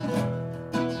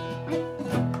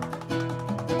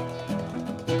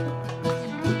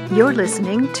You're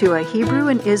listening to a Hebrew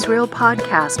in Israel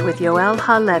podcast with Yoel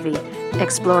Halevi,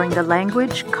 exploring the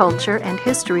language, culture, and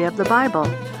history of the Bible.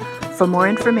 For more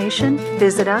information,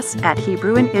 visit us at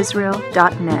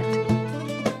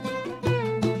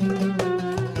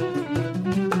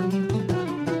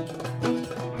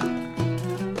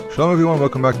HebrewInIsrael.net. Shalom everyone,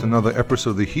 welcome back to another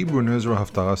episode of the Hebrew in Israel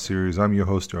Haftarah series. I'm your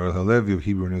host, Yoel Halevi of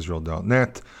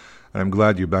HebrewInIsrael.net. And I'm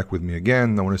glad you're back with me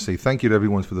again. I want to say thank you to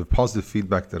everyone for the positive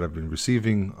feedback that I've been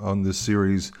receiving on this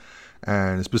series,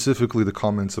 and specifically the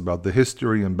comments about the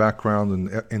history and background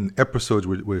and in episodes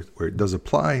where it does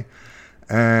apply.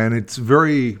 And it's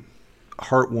very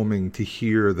heartwarming to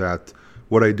hear that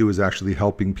what I do is actually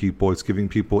helping people. It's giving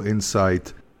people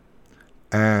insight,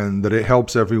 and that it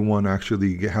helps everyone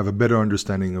actually have a better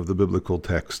understanding of the biblical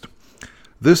text.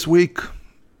 This week,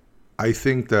 I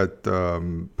think that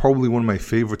probably one of my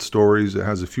favorite stories. It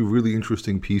has a few really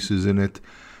interesting pieces in it.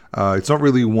 It's not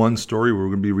really one story. We're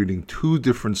going to be reading two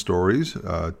different stories,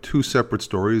 two separate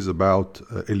stories about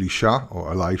Elisha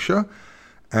or Elisha.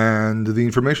 And the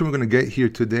information we're going to get here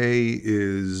today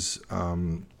is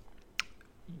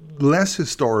less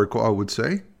historical, I would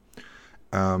say,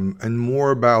 and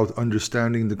more about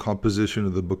understanding the composition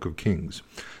of the Book of Kings.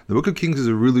 The Book of Kings is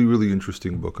a really, really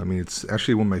interesting book. I mean, it's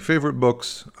actually one of my favorite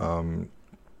books.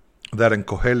 That and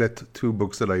Kohelet, two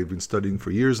books that I've been studying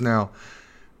for years now.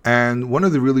 And one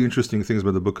of the really interesting things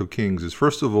about the Book of Kings is,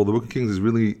 first of all, the Book of Kings is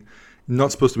really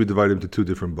not supposed to be divided into two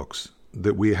different books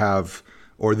that we have,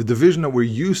 or the division that we're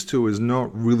used to is not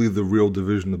really the real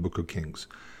division of the Book of Kings.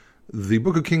 The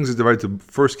Book of Kings is divided to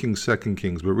First Kings, Second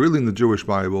Kings, but really in the Jewish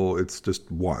Bible, it's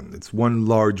just one. It's one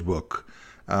large book.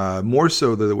 More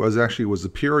so that it was a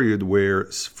period where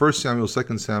 1 Samuel,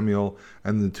 2 Samuel,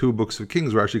 and the two books of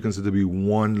Kings were actually considered to be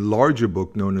one larger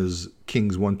book known as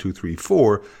Kings 1, 2, 3,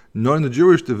 4, not in the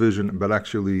Jewish division, but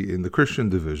actually in the Christian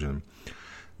division.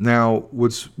 Now,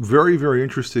 what's very, very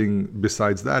interesting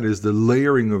besides that is the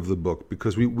layering of the book,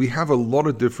 because we have a lot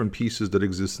of different pieces that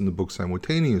exist in the book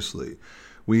simultaneously.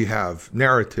 We have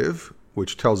narrative,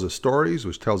 which tells us stories,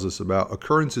 which tells us about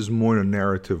occurrences more in a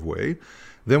narrative way.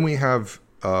 Then we have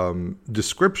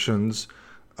descriptions,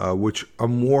 which are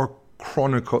more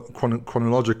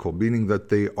chronological, meaning that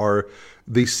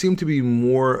they seem to be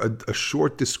more a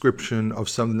short description of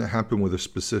something that happened with a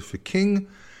specific king.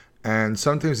 And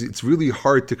sometimes it's really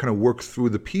hard to kind of work through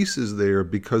the pieces there,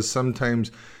 because sometimes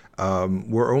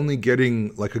we're only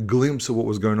getting like a glimpse of what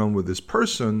was going on with this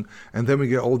person, and then we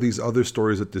get all these other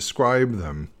stories that describe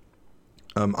them.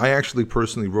 I actually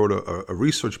personally wrote a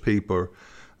research paper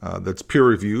that's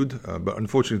peer-reviewed, but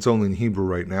unfortunately it's only in Hebrew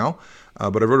right now.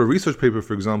 But I wrote a research paper,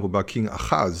 for example, about King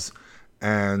Ahaz,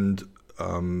 and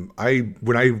when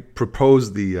I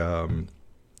proposed the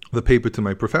paper to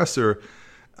my professor,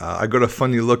 I got a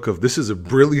funny look of, this is a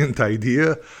brilliant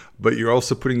idea, but you're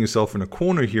also putting yourself in a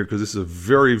corner here because this is a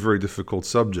very, very difficult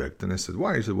subject. And I said,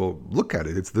 why? He said, well, look at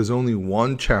it. There's only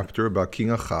one chapter about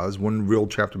King Ahaz, one real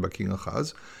chapter about King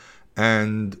Ahaz.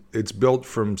 And it's built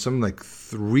from something like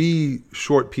 3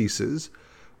 short pieces,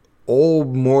 all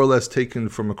more or less taken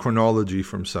from a chronology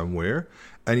from somewhere.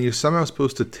 And you're somehow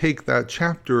supposed to take that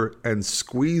chapter and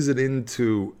squeeze it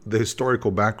into the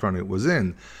historical background it was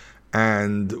in.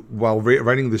 And while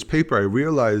writing this paper, I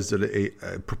realized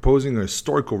that proposing a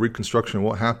historical reconstruction of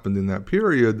what happened in that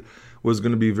period was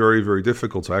going to be very, very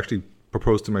difficult. So I actually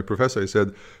proposed to my professor, I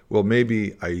said, well,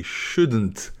 maybe I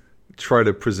shouldn't try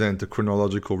to present a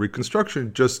chronological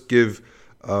reconstruction, just give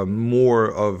more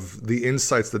of the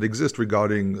insights that exist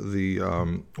regarding the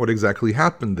what exactly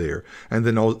happened there, and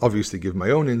then I'll obviously give my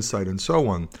own insight and so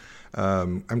on.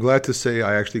 I'm glad to say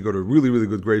I actually got a really, really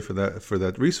good grade for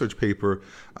that research paper,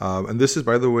 and this is,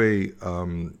 by the way,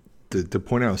 to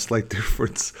point out a slight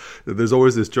difference. There's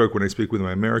always this joke when I speak with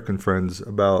my American friends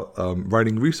about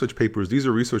writing research papers. These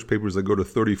are research papers that go to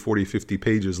 30, 40, 50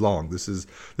 pages long. This is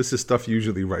stuff you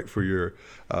usually write for your,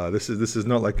 this is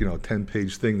not like, a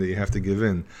 10-page thing that you have to give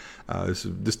in.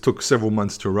 This took several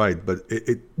months to write, but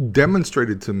it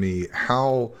demonstrated to me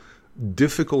how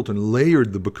difficult and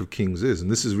layered the Book of Kings is.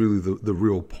 And this is really the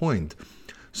real point.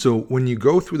 So when you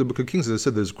go through the Book of Kings, as I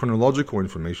said, there's chronological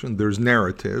information, there's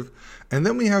narrative, and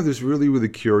then we have this really, really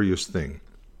curious thing.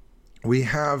 We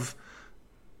have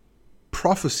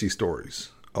prophecy stories,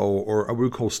 or what we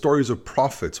call stories of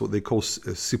prophets, what they call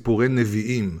Sipurei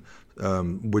Nevi'im,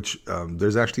 which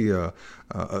there's actually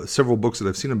several books that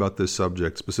I've seen about this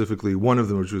subject, specifically one of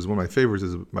them, which was one of my favorites,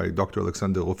 is by Dr.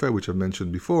 Alexander Rofé, which I've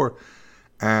mentioned before.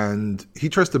 And he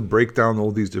tries to break down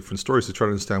all these different stories to try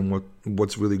to understand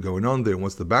what's really going on there and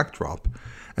what's the backdrop.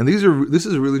 And this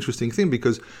is a really interesting thing,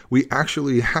 because we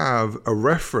actually have a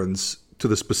reference to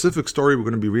the specific story we're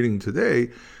going to be reading today,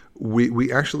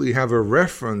 we actually have a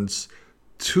reference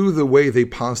to the way they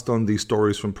passed on these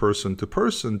stories from person to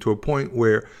person, to a point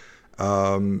where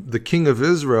the king of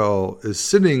Israel is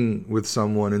sitting with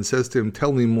someone and says to him,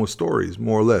 "Tell me more stories,"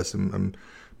 more or less. I'm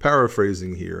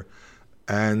paraphrasing here,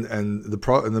 and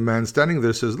the man standing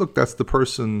there says, "Look, that's the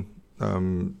person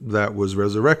that was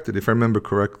resurrected," if I remember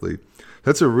correctly.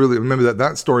 Remember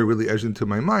that story really edged into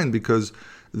my mind, because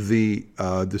the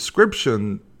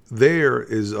description there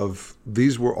is of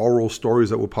these were oral stories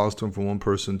that were passed on from one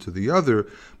person to the other.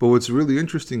 But what's really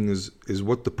interesting is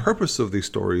what the purpose of these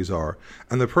stories are.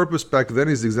 And the purpose back then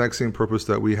is the exact same purpose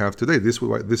that we have today. This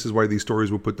is why these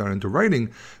stories were put down into writing,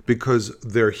 because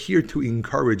they're here to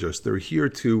encourage us. They're here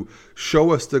to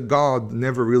show us that God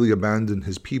never really abandoned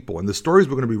his people. And the stories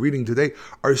we're going to be reading today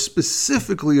are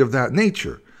specifically of that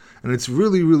nature. And it's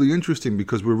really, really interesting,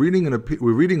 because we're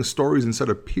reading stories inside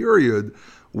a period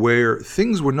where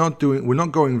things were not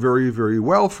going very, very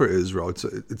well for Israel.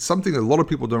 It's something that a lot of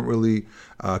people don't really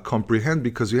comprehend,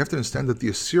 because you have to understand that the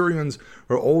Assyrians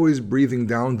are always breathing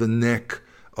down the neck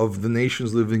of the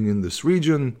nations living in this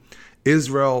region.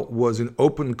 Israel was in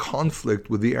open conflict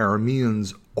with the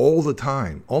Arameans all the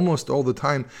time, almost all the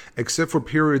time, except for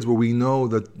periods where we know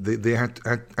that they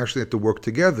actually had to work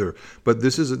together. But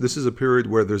this is a period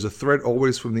where there's a threat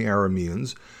always from the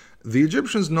Arameans. The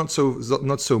Egyptians not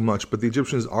so much, but the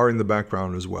Egyptians are in the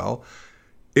background as well.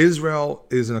 Israel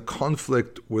is in a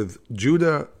conflict with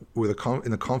Judah,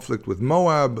 in a conflict with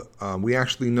Moab. We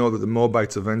actually know that the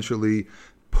Moabites eventually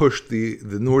pushed the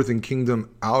northern kingdom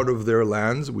out of their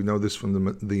lands. We know this from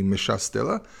the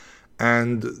Meshastela.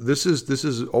 And this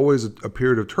is always a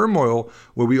period of turmoil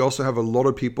where we also have a lot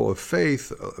of people of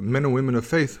faith, men and women of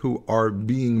faith, who are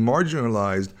being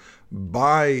marginalized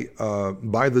by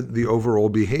the overall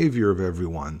behavior of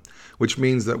everyone, which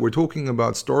means that we're talking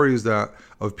about stories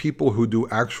of people who do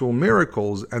actual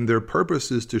miracles, and their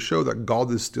purpose is to show that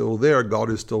God is still there, God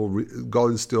is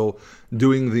still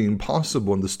doing the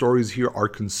impossible. And the stories here are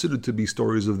considered to be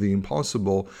stories of the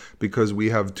impossible, because we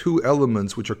have two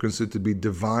elements which are considered to be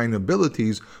divine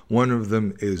abilities. One of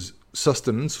them is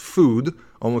sustenance, food,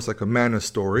 almost like a manna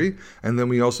story. And then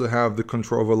we also have the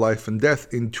control over life and death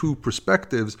in two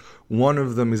perspectives. One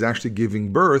of them is actually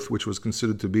giving birth, which was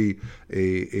considered to be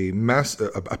a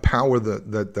power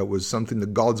that was something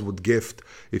that gods would gift.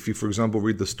 If you, for example,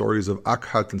 read the stories of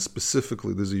Akhat, and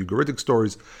specifically, these are Ugaritic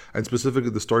stories, and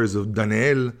specifically the stories of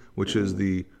Daniel, which is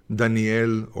the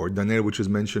Daniel, which is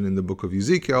mentioned in the book of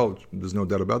Ezekiel. There's no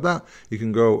doubt about that. You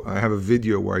can go, I have a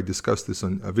video where I discuss this,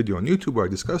 a video on YouTube where I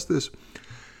discuss this.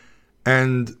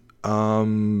 And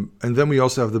then we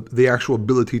also have the actual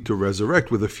ability to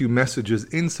resurrect, with a few messages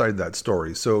inside that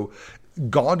story. So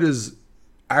God is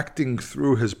acting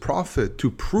through his prophet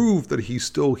to prove that he's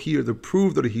still here, to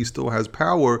prove that he still has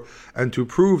power, and to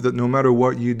prove that no matter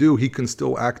what you do, he can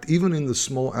still act even in the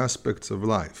small aspects of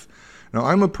life. Now,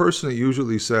 I'm a person that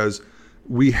usually says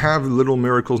we have little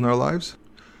miracles in our lives,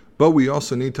 but we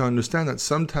also need to understand that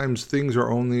sometimes things are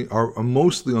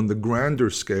mostly on the grander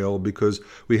scale, because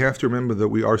we have to remember that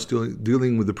we are still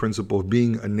dealing with the principle of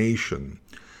being a nation.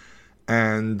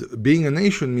 And being a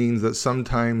nation means that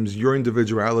sometimes your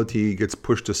individuality gets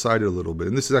pushed aside a little bit.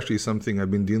 And this is actually something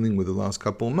I've been dealing with the last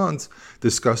couple of months,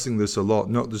 discussing this a lot,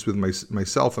 not just with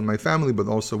myself and my family, but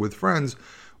also with friends,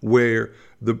 where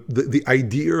the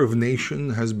idea of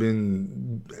nation has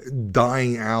been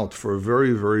dying out for a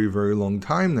very, very, very long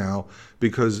time now,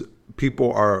 because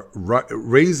people are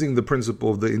raising the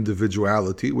principle of the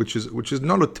individuality, which is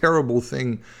not a terrible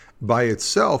thing by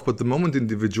itself, but the moment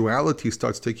individuality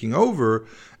starts taking over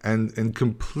and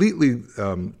completely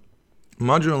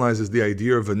marginalizes the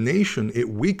idea of a nation, it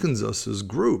weakens us as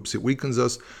groups. It weakens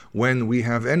us when we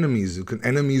have enemies.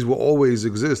 Enemies will always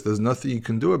exist. There's nothing you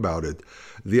can do about it.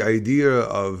 The idea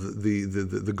of the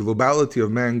globality of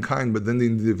mankind, but then the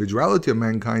individuality of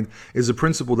mankind, is a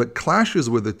principle that clashes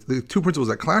with it. The two principles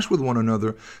that clash with one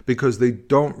another, because they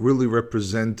don't really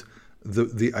represent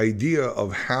the idea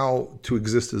of how to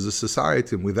exist as a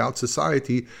society. And without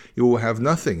society, you will have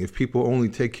nothing. If people only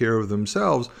take care of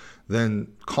themselves, then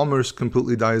commerce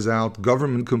completely dies out,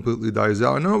 government completely dies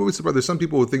out. I know there's some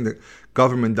people who think that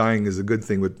government dying is a good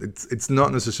thing, but it's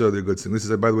not necessarily a good thing. This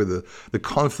is, by the way, the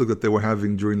conflict that they were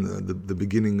having during the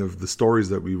beginning of the stories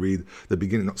that we read.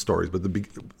 Not stories, but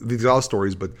these are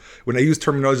stories. But when I use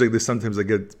terminology like this, sometimes I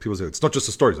get people say it's not just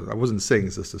a story. I wasn't saying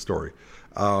it's just a story.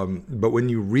 But when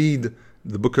you read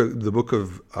the book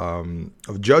of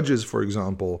Judges, for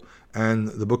example, and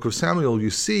the book of Samuel, you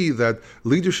see that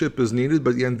leadership is needed,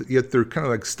 but yet they're kind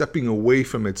of like stepping away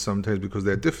from it sometimes because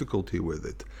they have difficulty with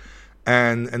it.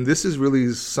 And this is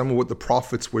really some of what the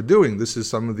prophets were doing. This is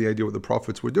some of the idea what the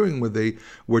prophets were doing, where they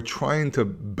were trying to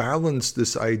balance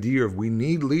this idea of we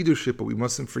need leadership, but we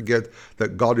mustn't forget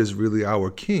that God is really our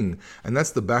king. And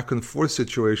that's the back and forth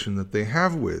situation that they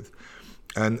have with.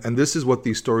 And this is what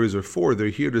these stories are for. They're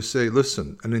here to say,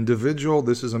 listen, an individual,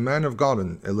 this is a man of God,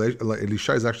 and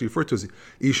Elisha is actually referred to as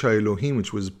Isha Elohim,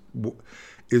 which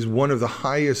is one of the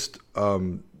highest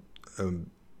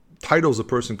titles a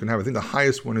person can have. I think the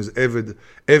highest one is Eved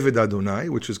Adonai,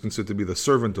 which is considered to be the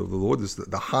servant of the Lord. This is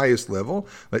the highest level.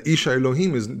 But Isha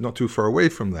Elohim is not too far away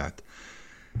from that.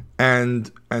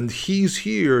 And he's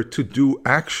here to do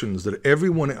actions that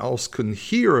everyone else can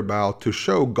hear about to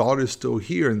show God is still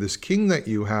here. And this king that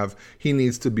you have, he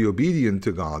needs to be obedient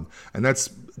to God. And that's,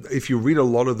 if you read a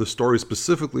lot of the stories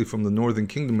specifically from the Northern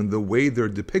Kingdom and the way they're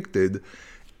depicted,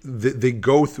 they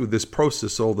go through this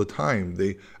process all the time.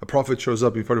 A prophet shows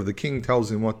up in front of the king,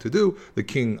 tells him what to do. The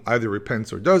king either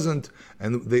repents or doesn't,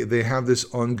 and they have this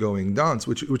ongoing dance,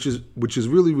 which is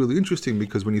really, really interesting,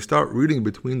 because when you start reading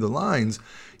between the lines,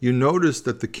 you notice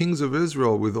that the kings of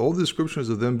Israel, with all the descriptions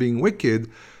of them being wicked,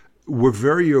 were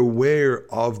very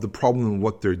aware of the problem of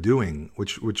what they're doing,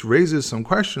 which raises some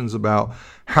questions about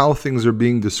how things are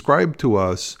being described to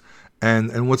us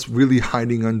and what's really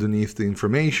hiding underneath the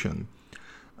information.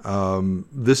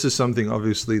 This is something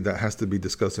obviously that has to be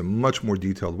discussed in a much more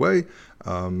detailed way.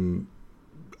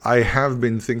 I have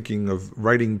been thinking of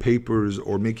writing papers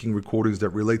or making recordings that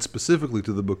relate specifically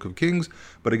to the Book of Kings,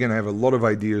 but again, I have a lot of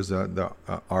ideas that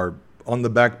are on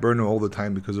the back burner all the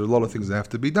time because there are a lot of things that have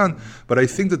to be done. But I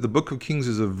think that the Book of Kings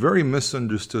is a very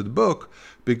misunderstood book,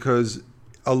 because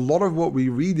a lot of what we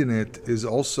read in it is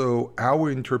also our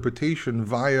interpretation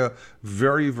via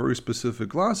very, very specific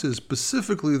glasses,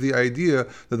 specifically the idea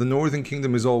that the Northern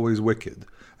Kingdom is always wicked.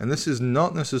 And this is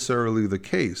not necessarily the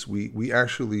case. We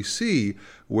actually see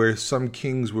where some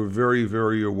kings were very,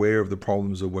 very aware of the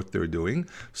problems of what they're doing.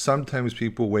 Sometimes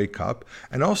people wake up.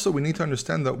 And also we need to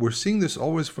understand that we're seeing this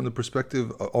always from the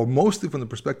perspective, or mostly from the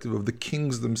perspective of the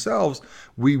kings themselves.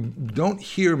 We don't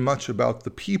hear much about the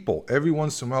people. Every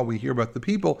once in a while we hear about the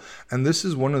people. And this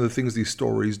is one of the things these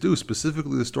stories do.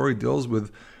 Specifically, the story deals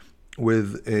with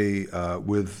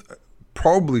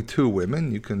probably two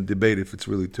women. You can debate if it's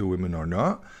really two women or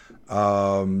not.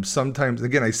 Sometimes,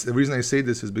 again, the reason I say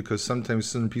this is because sometimes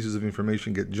some pieces of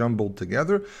information get jumbled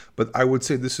together. But I would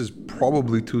say this is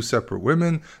probably two separate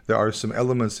women. There are some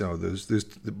elements.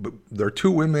 There are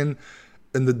two women,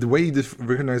 and the way you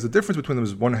recognize the difference between them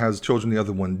is one has children, the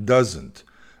other one doesn't.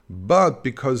 But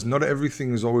because not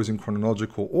everything is always in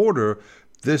chronological order,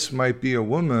 this might be a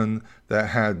woman that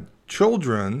had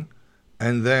children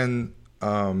and then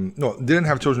didn't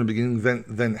have children in the beginning,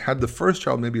 then had the first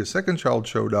child, maybe a second child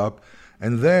showed up,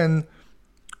 and then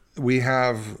we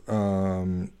have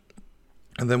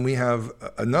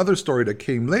another story that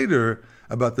came later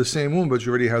about the same woman, but she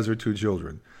already has her two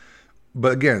children.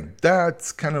 But again,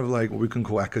 that's kind of like what we can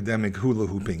call academic hula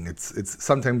hooping. It's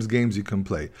sometimes games you can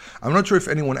play. I'm not sure if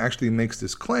anyone actually makes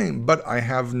this claim, but I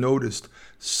have noticed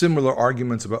similar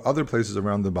arguments about other places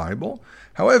around the Bible.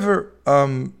 However,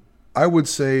 I would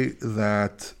say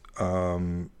that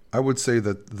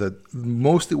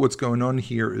mostly what's going on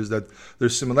here is that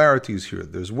there's similarities here.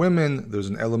 There's women, there's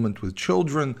an element with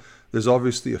children, there's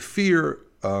obviously a fear,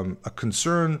 a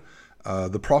concern.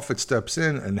 The prophet steps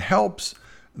in and helps.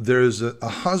 There's a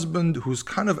husband who's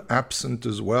kind of absent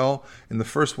as well. In the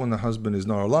first one, the husband is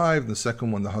not alive. In the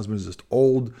second one, the husband is just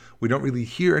old. We don't really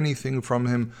hear anything from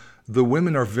him. The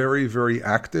women are very, very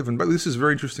active. And this is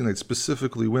very interesting, like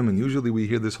specifically women. Usually we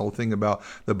hear this whole thing about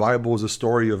the Bible is a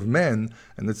story of men,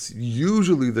 and it's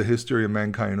usually the history of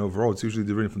mankind overall. It's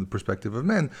usually written from the perspective of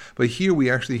men. But here we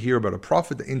actually hear about a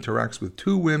prophet that interacts with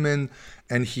two women,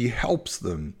 and he helps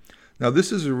them. Now,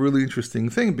 this is a really interesting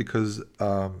thing because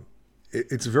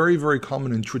it's very, very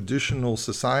common in traditional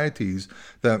societies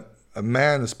that a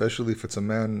man, especially if it's a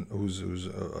man who's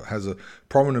has a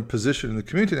prominent position in the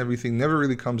community and everything, never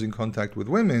really comes in contact with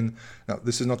women. Now,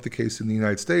 this is not the case in the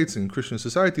United States, in Christian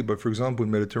society, but for example,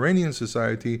 in Mediterranean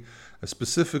society,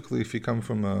 specifically if you come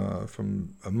from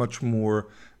a much more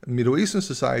Middle Eastern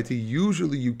society,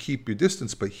 usually you keep your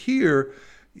distance. But here,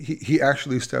 he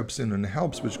actually steps in and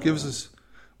helps, which gives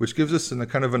us a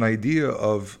kind of an idea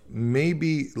of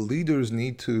maybe leaders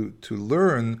need to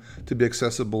learn to be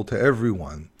accessible to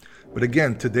everyone. But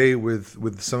again, today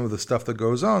with some of the stuff that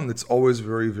goes on, it's always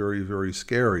very, very, very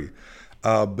scary.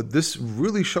 But this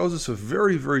really shows us a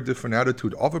very, very different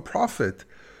attitude of a prophet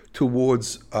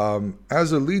towards,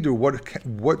 as a leader,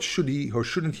 what should he or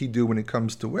shouldn't he do when it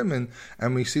comes to women.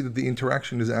 And we see that the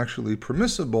interaction is actually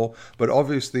permissible, but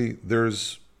obviously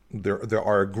there's there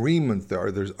are agreements,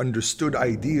 there's understood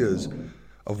ideas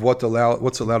of what's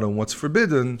allowed and what's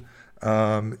forbidden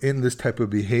in this type of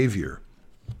behavior.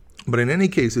 But in any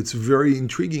case, it's very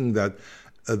intriguing that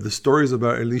the stories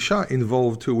about Elisha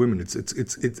involve two women.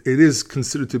 It is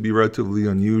considered to be relatively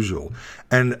unusual,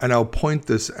 and I'll point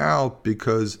this out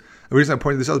because the reason I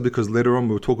point this out is because later on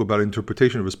we'll talk about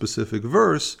interpretation of a specific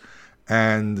verse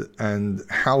and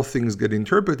how things get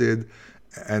interpreted,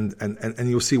 and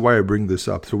you'll see why I bring this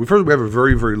up. So we have a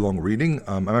very, very long reading.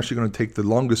 I'm actually going to take the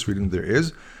longest reading there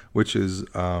is, which is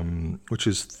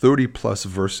 30 plus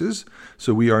verses.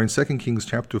 So we are in 2 Kings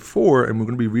chapter 4, and we're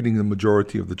going to be reading the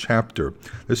majority of the chapter.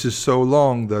 This is so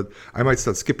long that I might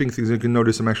start skipping things. You can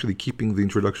notice I'm actually keeping the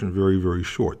introduction very, very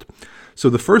short. So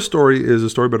the first story is a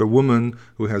story about a woman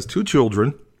who has two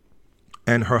children,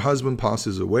 and her husband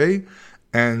passes away,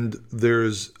 and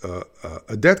there's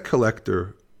a debt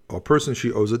collector, a person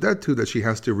she owes a debt to, that she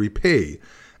has to repay.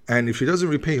 And if she doesn't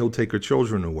repay, he'll take her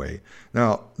children away.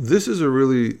 Now, this is a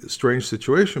really strange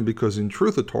situation because in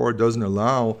truth, the Torah doesn't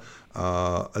allow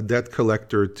a debt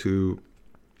collector to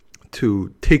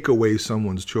take away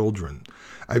someone's children.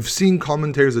 I've seen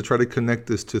commentators that try to connect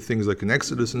this to things like in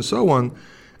Exodus and so on,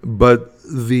 but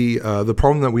the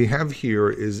problem that we have here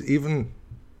is even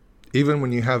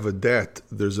when you have a debt,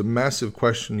 there's a massive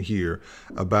question here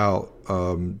about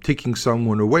taking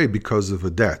someone away because of a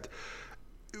debt.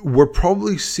 We're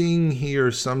probably seeing here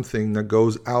something that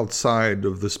goes outside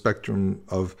of the spectrum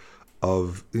of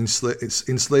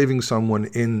enslaving someone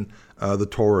in the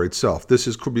Torah itself.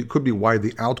 This could be why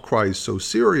the outcry is so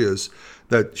serious,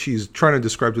 that she's trying to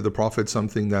describe to the prophet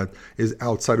something that is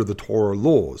outside of the Torah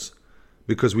laws.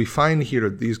 Because we find here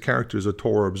that these characters are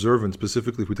Torah observant.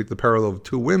 Specifically, if we take the parallel of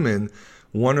two women,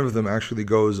 one of them actually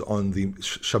goes on the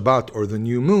Shabbat or the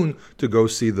new moon to go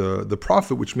see the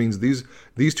prophet, which means these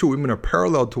two women are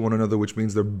parallel to one another, which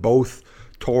means they're both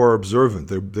Torah observant.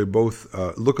 They both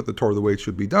look at the Torah the way it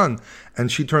should be done.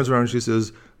 And she turns around and she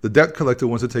says, the debt collector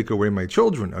wants to take away my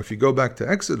children. Now, if you go back to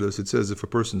Exodus, it says if a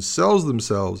person sells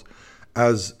themselves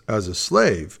as a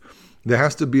slave, there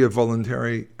has to be a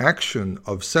voluntary action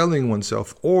of selling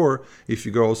oneself, or if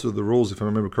you go also to the rules, if I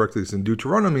remember correctly, it's in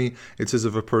Deuteronomy, it says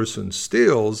if a person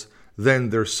steals, then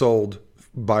they're sold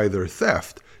by their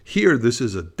theft. Here, this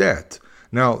is a debt.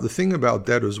 Now, the thing about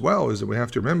debt as well is that we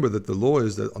have to remember that the law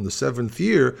is that on the seventh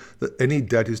year, that any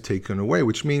debt is taken away,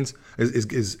 which means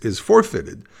is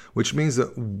forfeited, which means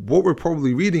that what we're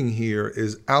probably reading here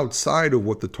is outside of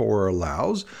what the Torah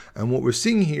allows. And what we're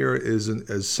seeing here is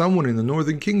as someone in the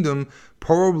northern kingdom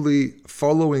probably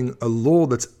following a law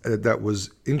that was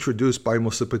introduced by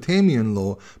Mesopotamian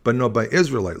law, but not by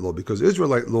Israelite law, because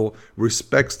Israelite law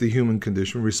respects the human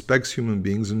condition, respects human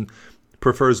beings, and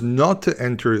prefers not to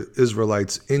enter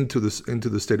Israelites into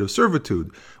the state of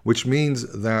servitude, which means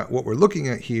that what we're looking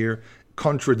at here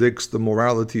contradicts the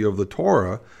morality of the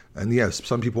Torah. And yes,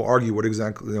 some people argue what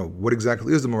exactly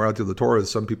is the morality of the Torah.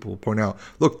 Some people point out,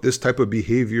 look, this type of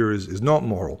behavior is not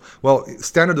moral. Well,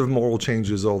 standard of moral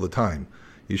changes all the time.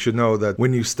 You should know that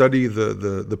when you study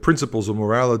the principles of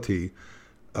morality,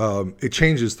 it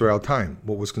changes throughout time.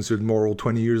 What was considered moral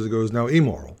 20 years ago is now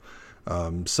immoral.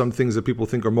 Some things that people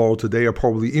think are moral today are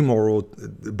probably immoral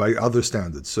by other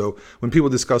standards. So when people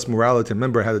discuss morality, I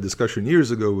remember I had a discussion years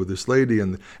ago with this lady,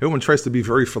 and everyone tries to be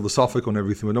very philosophical and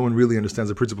everything, but no one really understands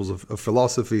the principles of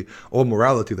philosophy or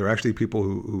morality. There are actually people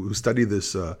who study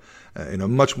this in a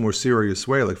much more serious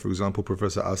way, like, for example,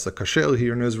 Professor Asa Kasher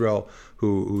here in Israel,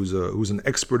 who's an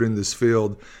expert in this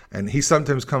field, and he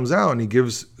sometimes comes out and he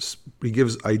gives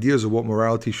ideas of what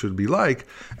morality should be like,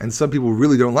 and some people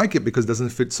really don't like it because it doesn't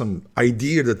fit some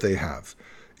idea that they have.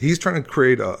 He's trying to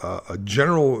create a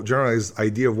generalized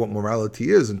idea of what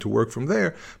morality is and to work from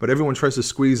there, but everyone tries to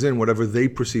squeeze in whatever they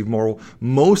perceive moral,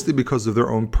 mostly because of their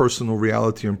own personal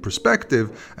reality and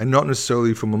perspective, and not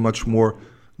necessarily from a much more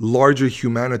larger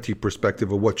humanity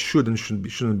perspective of what should and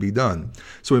shouldn't be done.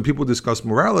 So when people discuss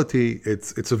morality,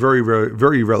 it's a very, very,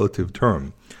 very relative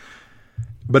term.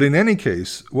 But in any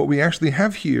case, what we actually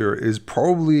have here is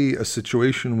probably a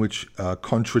situation which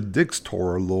contradicts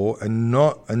Torah law and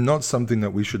not something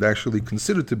that we should actually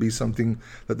consider to be something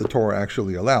that the Torah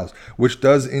actually allows, which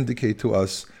does indicate to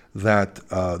us that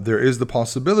there is the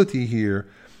possibility here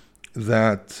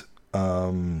that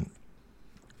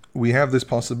we have this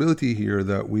possibility here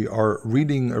that we are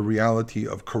reading a reality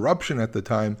of corruption at the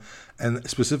time, and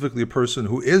specifically a person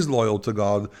who is loyal to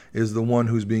God is the one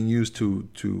who's being used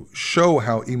to show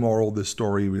how immoral this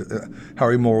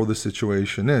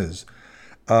situation is.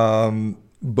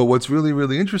 But what's really,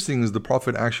 really interesting is the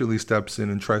prophet actually steps in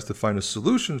and tries to find a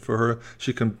solution for her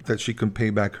that she can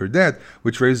pay back her debt,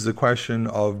 which raises the question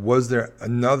of, was there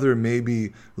another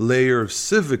maybe layer of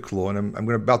civic law? And I'm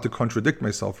about to contradict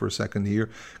myself for a second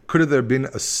here. Could there have been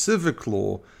a civic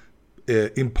law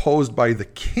imposed by the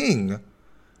king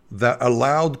that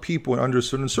allowed people under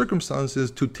certain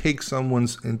circumstances to take someone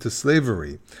into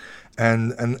slavery?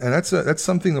 And that's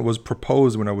something that was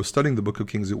proposed when I was studying the Book of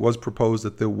Kings. It was proposed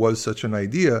that there was such an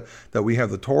idea, that we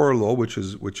have the Torah law, which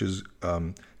is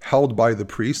held by the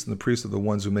priests, and the priests are the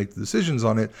ones who make the decisions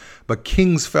on it. But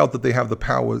kings felt that they had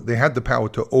the power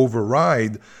to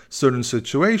override certain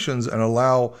situations and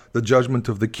allow the judgment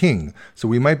of the king. So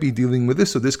we might be dealing with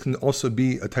this. So this can also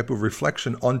be a type of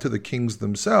reflection onto the kings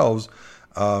themselves,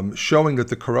 showing that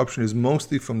the corruption is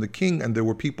mostly from the king, and there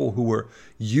were people who were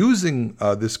using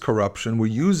this corruption, were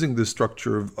using this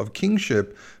structure of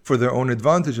kingship for their own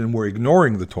advantage, and were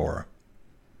ignoring the Torah.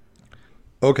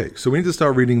 Okay, so we need to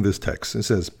start reading this text. It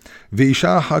says,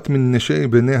 "V'isha achat min neshei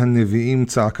bnei haneviim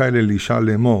tza'aka le'isha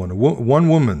lemor." One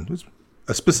woman,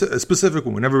 a specific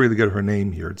woman, we never really get her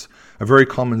name here. It's a very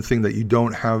common thing that you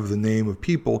don't have the name of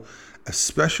people,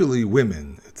 especially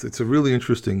women. It's a really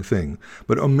interesting thing.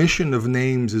 But omission of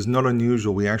names is not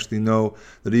unusual. We actually know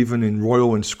that even in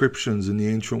royal inscriptions in the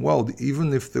ancient world,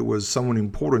 even if there was someone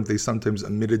important, they sometimes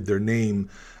omitted their name.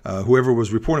 Whoever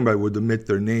was reporting by it would omit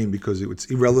their name because it's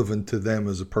irrelevant to them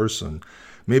as a person.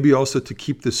 Maybe also to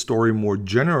keep this story more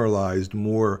generalized,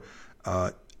 more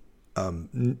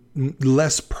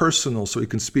less personal, so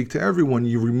it can speak to everyone,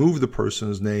 you remove the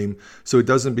person's name, so it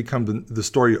doesn't become the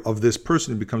story of this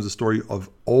person, it becomes the story of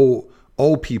all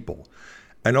people.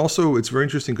 And also, it's very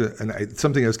interesting, and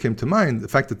something else came to mind, the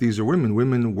fact that these are women.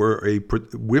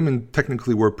 Women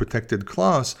technically were a protected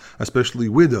class, especially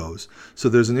widows. So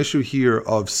there's an issue here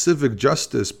of civic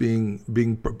justice being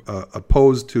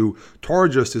opposed to Torah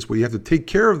justice, where you have to take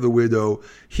care of the widow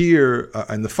here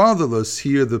and the fatherless.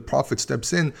 Here, the prophet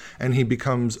steps in, and he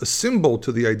becomes a symbol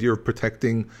to the idea of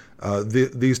protecting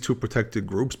these two protected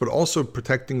groups, but also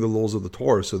protecting the laws of the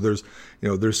Torah. So there's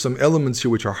some elements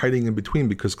here which are hiding in between,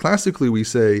 because classically we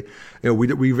say,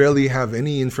 we rarely have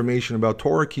any information about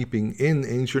Torah keeping in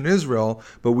ancient Israel,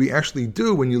 but we actually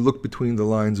do when you look between the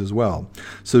lines as well.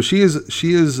 So she is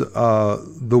the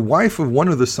wife of one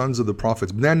of the sons of the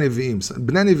prophets, Bnei Nevi'im.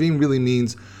 Bnei Nevi'im really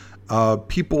means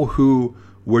people who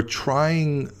were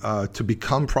trying to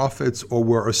become prophets or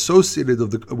were associated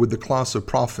with the class of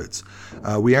prophets.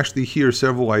 We actually hear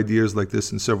several ideas like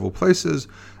this in several places,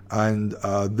 and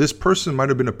this person might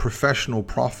have been a professional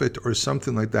prophet or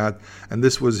something like that, and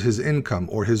this was his income,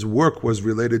 or his work was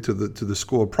related to the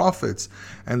school of prophets.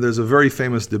 And there's a very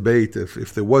famous debate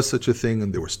if there was such a thing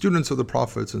and there were students of the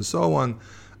prophets and so on.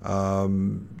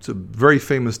 It's a very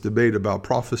famous debate about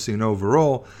prophecy and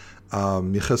overall.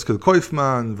 Yechezkel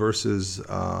Koifman versus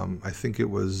I think it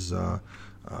was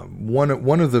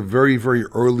one of the very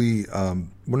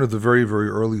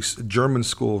early German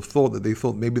school of thought, that they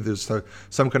thought maybe there's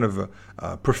some kind of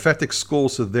a prophetic school,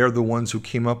 so they're the ones who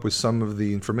came up with some of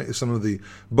the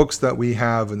books that we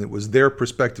have, and it was their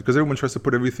perspective, because everyone tries to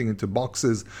put everything into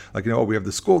boxes, like, we have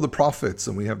the school of the prophets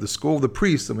and we have the school of the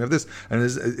priests and we have this, and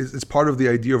it's part of the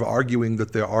idea of arguing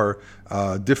that there are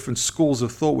different schools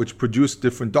of thought which produce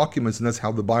different documents, and that's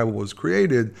how the Bible was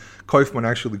created. Koifman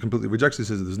actually completely rejects it. He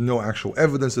says there's no actual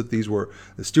evidence that these were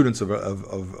the students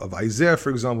of Isaiah,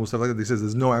 for example, stuff like that. He says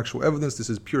there's no actual evidence. This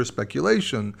is pure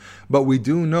speculation. But we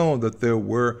do know that there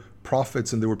were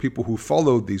prophets and there were people who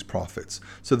followed these prophets.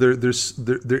 So there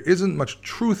isn't much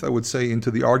truth, I would say,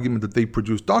 into the argument that they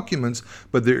produced documents,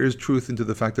 but there is truth into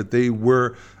the fact that they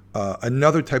were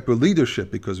another type of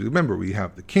leadership, because remember, we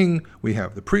have the king, we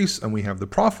have the priests, and we have the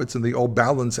prophets, and they all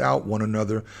balance out one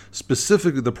another.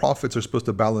 Specifically, the prophets are supposed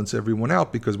to balance everyone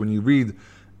out, because when you read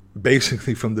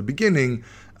basically from the beginning,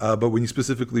 but when you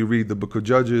specifically read the book of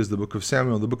Judges, the book of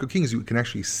Samuel, the book of Kings, you can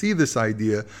actually see this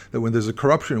idea that when there's a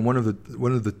corruption in one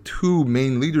of the two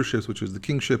main leaderships, which is the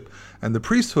kingship and the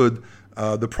priesthood,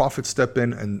 the prophets step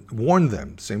in and warn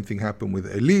them. Same thing happened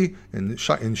with Eli in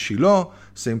Shiloh.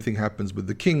 Same thing happens with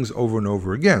the kings over and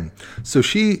over again. So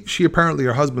she apparently,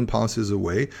 her husband passes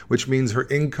away, which means her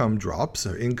income drops.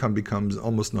 Her income becomes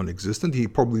almost non-existent. He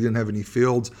probably didn't have any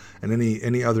fields and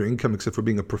any other income except for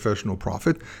being a professional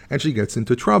prophet, and she gets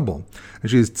into trouble. And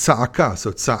she's tza'aka.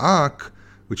 So tza'ak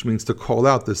which means to call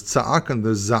out. There's tza'ak and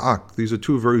there's za'ak. These are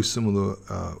two very similar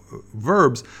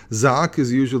verbs. Za'ak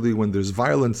is usually when there's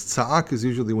violence. Tza'ak is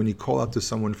usually when you call out to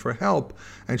someone for help.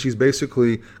 And she's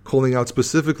basically calling out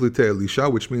specifically to Elisha,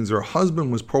 which means her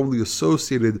husband was probably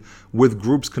associated with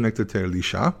groups connected to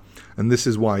Elisha. And this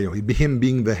is why him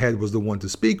being the head was the one to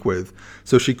speak with.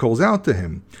 So she calls out to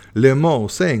him,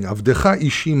 Lemo, saying, Avdecha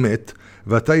ishi met,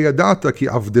 v'ata yadata ki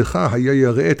avdecha haya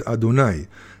yareet Adonai.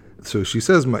 So she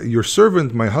says, your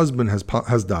servant, my husband,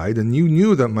 has died, and you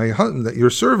knew that your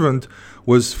servant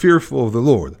was fearful of the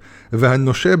Lord. And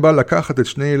the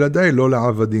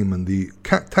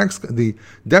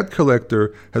debt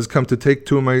collector has come to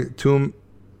take either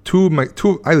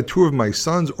two of my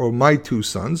sons or my two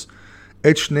sons,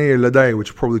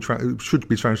 which probably should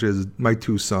be translated as my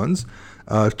two sons,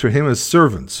 to him as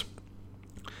servants.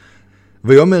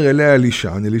 And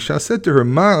Elisha said to her,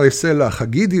 and he said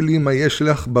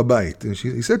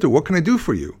to her, what can I do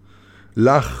for you?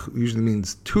 Lach usually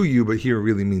means to you, but here it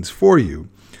really means for you.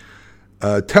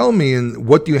 Tell me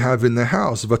what you have in the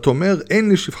house.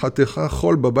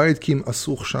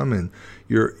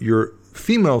 Your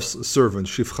female servant,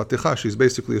 shifchatecha, she's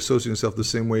basically associating herself the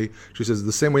same way. She says,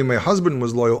 the same way my husband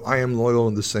was loyal, I am loyal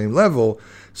on the same level.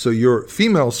 So your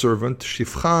female servant,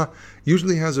 shifcha,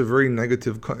 usually has a very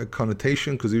negative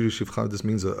connotation, because usually shifcha, this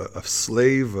means a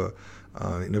slave,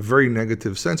 in a very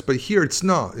negative sense. But here it's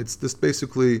not. It's this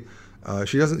basically,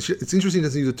 it's interesting, she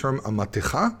doesn't use the term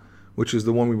amatecha, which is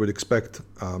the one we would expect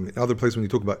in other places when you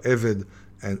talk about Eved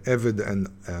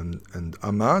and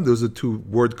Amma. Those are two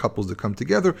word couples that come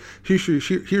together. Here she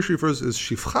refers as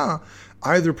Shifcha,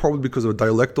 either probably because of a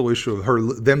dialectal issue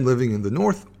of them living in the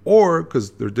north, or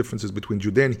because there are differences between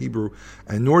Judean Hebrew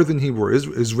and Northern Hebrew, or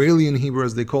Israeli Hebrew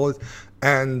as they call it,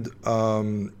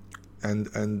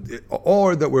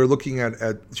 or that we're looking at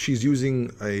she's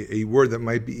using a word that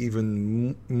might be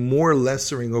even more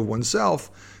lessering of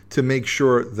oneself, to make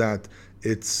sure that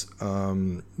it's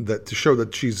that to show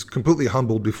that she's completely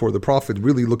humbled before the prophet,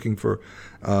 really looking for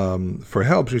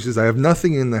help. She says, I have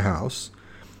nothing in the house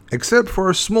except for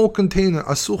a small container,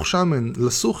 asuch shaman.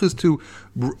 Lasuch is to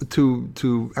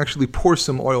actually pour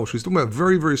some oil. She's talking about a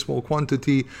very, very small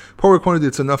quantity. Pour a quantity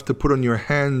that's enough to put on your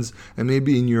hands and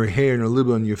maybe in your hair and a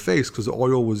little bit on your face, because the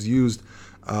oil was used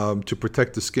to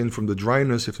protect the skin from the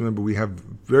dryness. If you remember, we have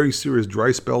very serious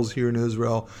dry spells here in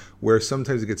Israel, where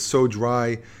sometimes it gets so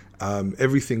dry,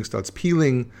 everything starts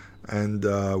peeling, and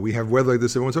we have weather like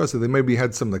this every once in a while. So they maybe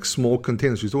had some like small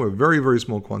containers. She's talking about a very, very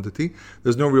small quantity.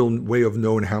 There's no real way of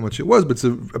knowing how much it was, but it's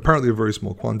apparently a very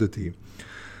small quantity.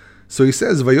 So he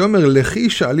says, Vayomer lechi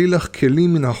sha'ali lach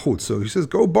kelim min hachutz. So he says,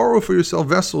 go borrow for yourself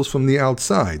vessels from the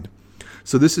outside.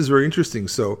 So this is very interesting.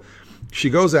 So she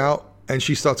goes out and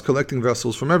she starts collecting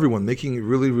vessels from everyone, making it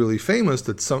really, really famous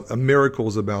that a miracle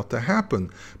is about to happen.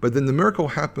 But then the miracle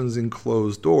happens in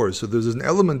closed doors. So there's an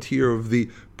element here of the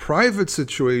private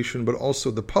situation, but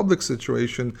also the public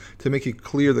situation, to make it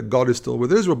clear that God is still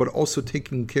with Israel, but also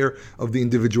taking care of the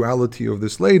individuality of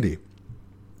this lady.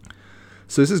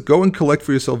 So he says, go and collect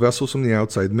for yourself vessels from the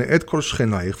outside, me'et kol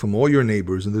shchenaich, from all your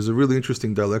neighbors. And there's a really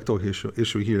interesting dialectal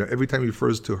issue here. Every time he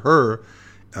refers to her,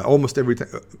 almost every time,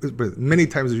 but many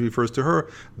times he refers to her,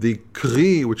 the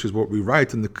kri, which is what we write,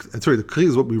 the kri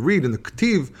is what we read, and the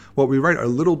ktiv, what we write, are a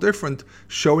little different,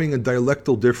 showing a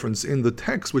dialectal difference in the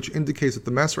text, which indicates that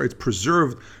the Masoretes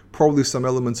preserved probably some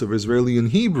elements of Israeli and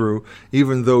Hebrew,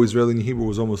 even though Israeli and Hebrew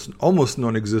was almost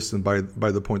non-existent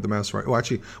by the point the Masoretes, well,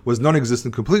 actually was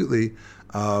non-existent completely,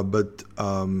 but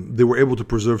they were able to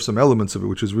preserve some elements of it,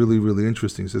 which is really, really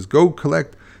interesting. It says, go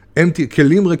collect empty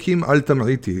kelim rekim al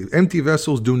tamriti. Empty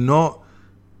vessels do not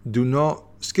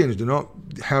skinge,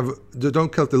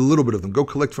 don't collect a little bit of them. Go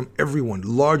collect from everyone,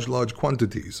 large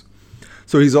quantities.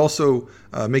 So he's also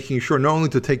making sure not only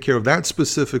to take care of that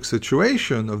specific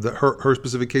situation of her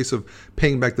specific case of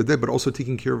paying back the debt, but also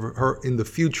taking care of her in the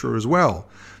future as well.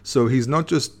 So he's not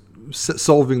just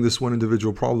solving this one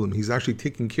individual problem. He's actually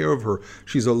taking care of her.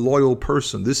 She's a loyal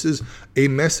person. This is a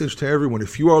message to everyone.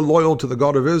 If you are loyal to the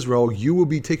God of Israel, you will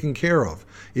be taken care of.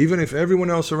 Even if everyone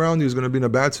else around you is going to be in a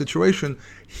bad situation,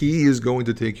 He is going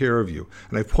to take care of you.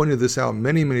 And I've pointed this out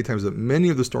many, many times, that many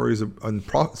of the stories of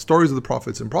the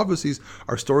prophets and prophecies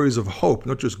are stories of hope,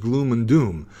 not just gloom and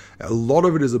doom. A lot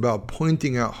of it is about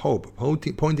pointing out hope,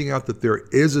 pointing out that there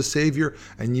is a Savior,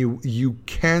 and you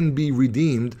can be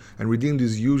redeemed, and redeemed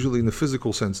is usually in the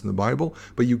physical sense in the Bible,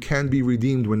 but you can be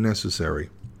redeemed when necessary.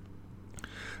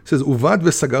 It says, Uvad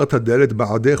v'sagarta deret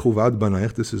ba'adech uvad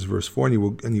banaich. This is verse 4.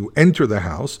 And you enter the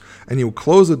house, and you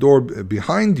close the door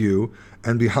behind you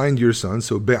and behind your son.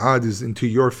 So be'ad is into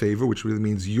your favor, which really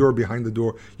means you're behind the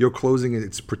door. You're closing it.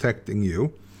 It's protecting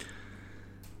you.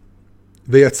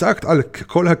 ויצקת על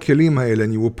כל הכלים האלה,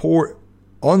 and you will pour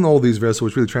on all these vessels,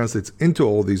 which really translates into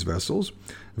all these vessels.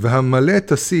 והמלא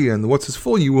תשיא, and what's is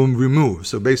full, you will remove.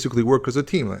 So basically work as a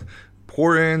team. Like,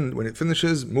 pour in, when it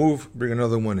finishes, move, bring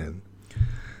another one in.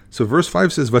 So verse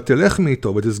 5 says, ותלך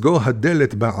מאיתו, ותסגור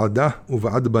הדלת בעדה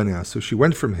ובעד בניה. So she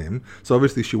went from him. So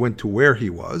obviously she went to where he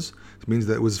was. It means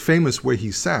that it was famous where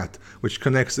he sat, which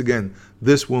connects again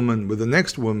this woman with the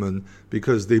next woman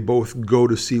because they both go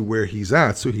to see where he's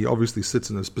at. So he obviously sits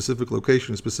in a specific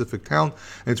location, a specific town.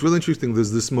 And it's really interesting.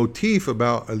 There's this motif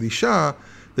about Elisha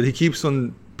that he keeps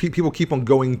on, people keep on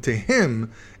going to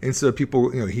him instead of people,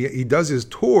 he does his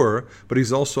tour, but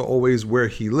he's also always where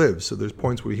he lives. So there's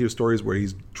points where we hear stories where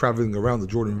he's traveling around the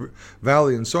Jordan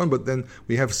Valley and so on, but then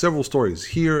we have several stories.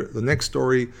 Here, the next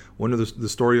story, one of the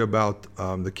story about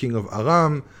the king of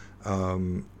Aram,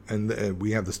 and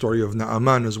we have the story of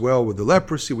Naaman as well with the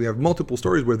leprosy. We have multiple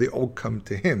stories where they all come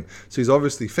to him. So he's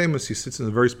obviously famous. He sits in a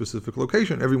very specific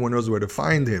location. Everyone knows where to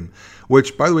find him,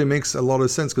 which, by the way, makes a lot of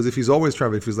sense because if he's always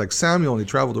traveling, if he's like Samuel and he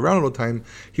traveled around all the time,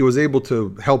 he was able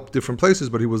to help different places,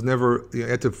 but he was never, you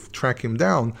had to track him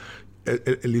down.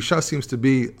 Elisha seems to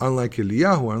be, unlike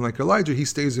Eliyahu, unlike Elijah, he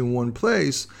stays in one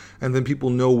place and then people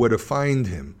know where to find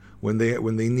him when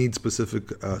they need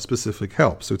specific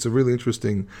help. So it's a really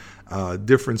interesting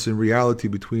difference in reality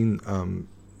between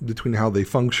how they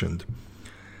functioned.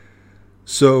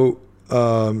 So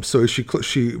she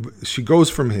goes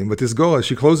from him, but this girl,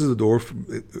 she closes the door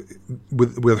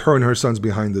with her and her sons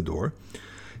behind the door.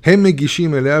 Hem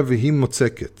megishim elea v'hi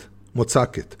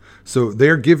motzaket. So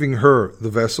they're giving her the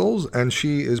vessels, and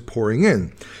she is pouring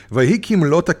in. Vahikim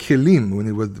lota kelim, when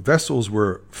the vessels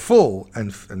were full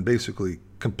and basically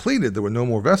completed, there were no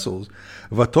more vessels.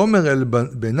 Vatomer el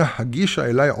benah hagisha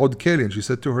elai od keli, and she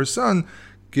said to her son,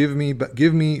 give me,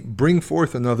 bring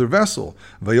forth another vessel.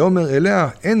 Vayomer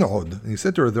elea en od, and he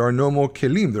said to her, there are no more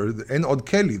kelim. There en od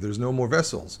keli. There's no more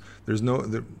vessels. There's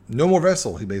no more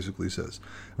vessel. He basically says.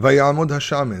 Vayamod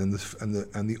hashamen,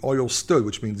 and the oil stood,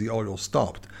 which means the oil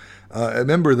stopped.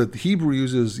 Remember that the Hebrew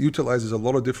utilizes a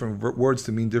lot of different words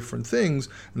to mean different things,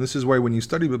 and this is why when you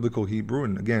study biblical Hebrew,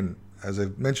 and again, as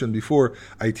I've mentioned before,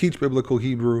 I teach biblical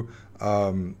Hebrew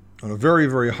on a very,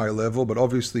 very high level, but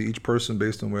obviously each person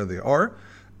based on where they are.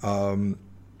 And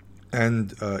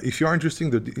if you are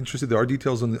interested, there are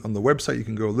details on the website. You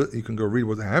can go read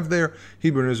what I have there,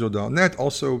 HebrewInIsrael.net.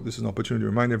 Also, this is an opportunity to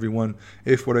remind everyone,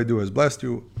 if what I do has blessed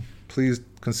you, please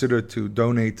consider to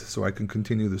donate so I can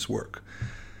continue this work.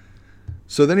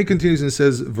 So then he continues and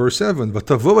says, verse 7,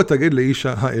 "Vatavo v'taged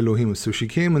leisha ha'Elohim." So she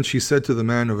came and she said to the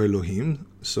man of Elohim.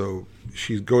 So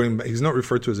she's going. He's not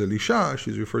referred to as Elisha.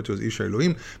 She's referred to as Isha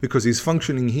Elohim because he's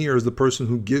functioning here as the person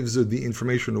who gives her the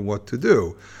information of what to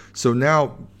do. So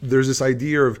now there's this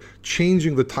idea of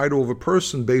changing the title of a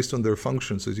person based on their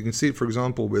function. So as you can see, for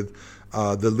example, with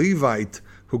the Levite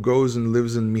who goes and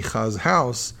lives in Micha's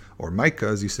house, or Micah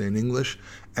as you say in English,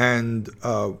 and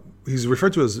he's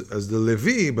referred to as the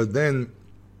Levi, but then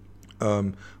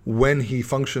when he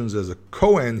functions as a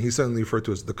Kohen, he's suddenly referred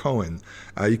to as the Kohen.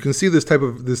 You can see this type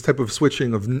of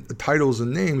switching of titles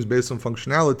and names based on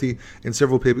functionality in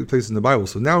several places in the Bible.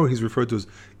 So now he's referred to as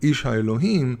Ish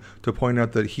HaElohim to point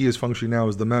out that he is functioning now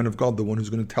as the man of God, the one who's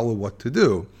going to tell her what to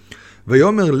do.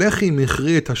 Vayomer lechi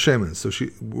michri et hashemen. So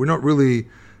we don't really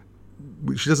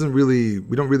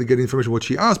get information what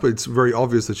she asked, but it's very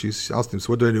obvious that she's asked him,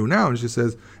 so what do I do now? And he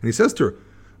says to her,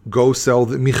 go sell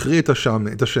the michri et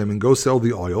hashemen, go sell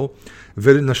the oil,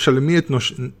 ve'nashalmi et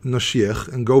noshiech,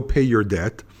 and go pay your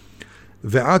debt,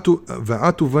 ve'atu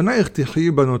v'naich tichi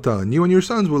banotar, and you and your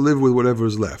sons will live with whatever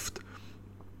is left.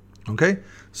 Okay?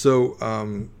 So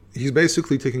he's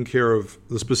basically taking care of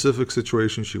the specific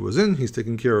situation she was in. He's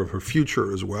taking care of her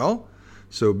future as well.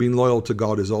 So being loyal to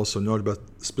God is also not about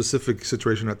specific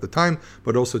situation at the time,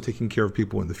 but also taking care of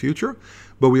people in the future.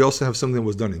 But we also have something that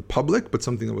was done in public, but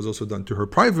something that was also done to her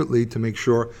privately to make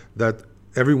sure that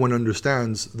everyone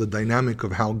understands the dynamic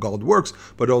of how God works,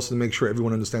 but also to make sure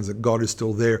everyone understands that God is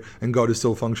still there and God is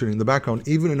still functioning in the background,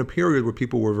 even in a period where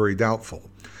people were very doubtful.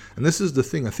 And this is the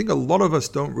thing. I think a lot of us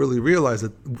don't really realize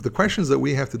that the questions that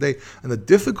we have today and the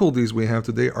difficulties we have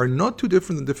today are not too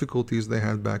different than difficulties they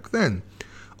had back then.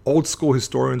 Old school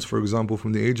historians, for example,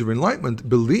 from the Age of Enlightenment,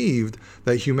 believed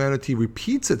that humanity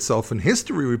repeats itself and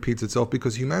history repeats itself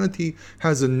because humanity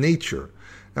has a nature.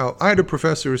 Now, I had a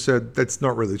professor who said that's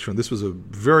not really true. This was a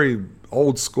very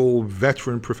old school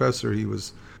veteran professor. He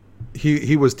was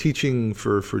teaching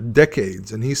for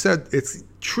decades, and he said it's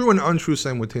true and untrue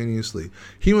simultaneously.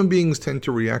 Human beings tend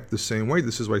to react the same way.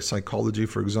 This is why psychology,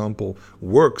 for example,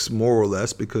 works more or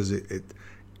less because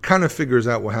kind of figures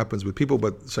out what happens with people,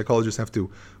 but psychologists have to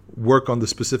work on the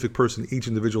specific person each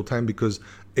individual time because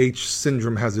each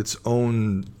syndrome has its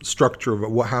own structure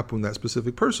of what happened with that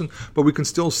specific person, but we can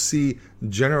still see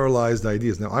generalized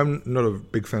ideas. Now, I'm not a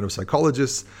big fan of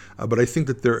psychologists, but I think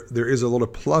that there is a lot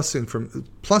of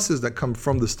pluses that come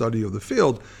from the study of the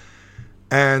field,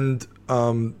 and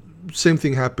same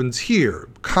thing happens here,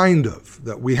 kind of,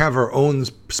 that we have our own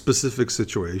specific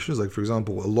situations. Like, for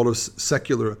example, a lot of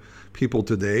secular people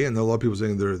today, and a lot of people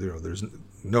saying there's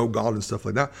no God and stuff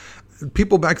like that.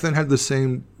 People back then had the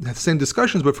same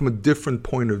discussions, but from a different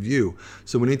point of view.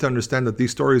 So we need to understand that these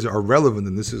stories are relevant,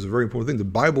 and this is a very important thing. The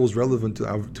Bible is relevant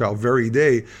to our very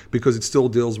day because it still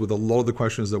deals with a lot of the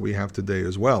questions that we have today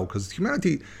as well. Because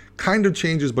humanity kind of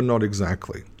changes, but not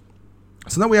exactly.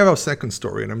 So now we have our second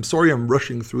story, and I'm sorry I'm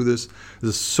rushing through this.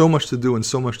 There's so much to do and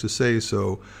so much to say,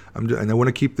 and I want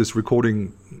to keep this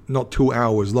recording not 2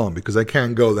 hours long because I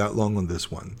can't go that long on this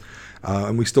one.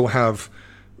 And we still have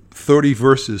 30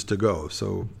 verses to go,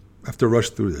 so I have to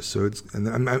rush through this. So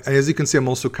as you can see, I'm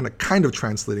also kind of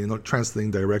translating, not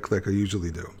translating directly like I usually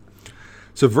do.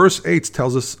 So verse 8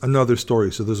 tells us another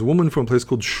story. So there's a woman from a place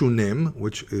called Shunem,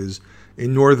 which is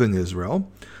in northern Israel.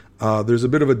 There's a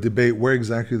bit of a debate where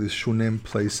exactly this Shunem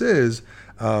place is,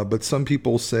 but some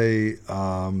people say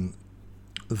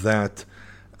that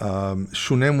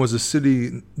Shunem was a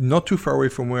city not too far away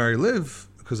from where I live,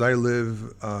 because I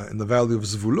live in the valley of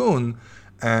Zvulun,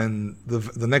 and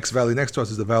the next valley next to us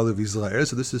is the valley of Israel.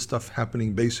 So this is stuff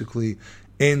happening basically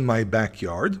in my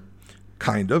backyard,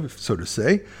 kind of, so to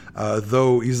say,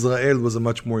 though Israel was a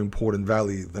much more important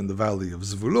valley than the valley of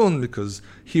Zvulun, because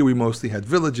here we mostly had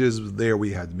villages. There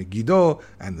we had Megiddo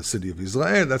and the city of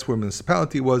Israel. That's where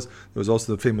municipality was. There was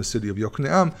also the famous city of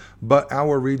Yokneam, but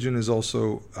our region is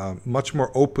also much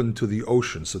more open to the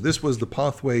ocean. So this was the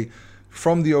pathway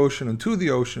from the ocean and to the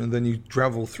ocean, and then you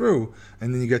travel through,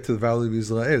 and then you get to the valley of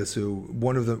Israel. So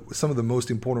some of the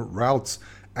most important routes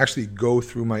actually go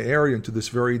through my area, and to this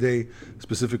very day,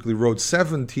 specifically Road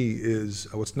 70 is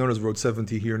what's known as Road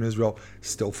 70 here in Israel,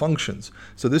 still functions.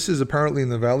 So this is apparently in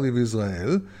the Valley of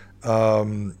Israel,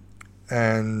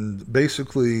 and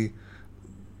basically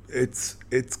it's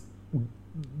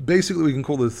basically we can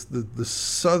call this the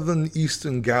southern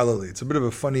eastern Galilee. It's a bit of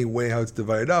a funny way how it's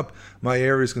divided up. My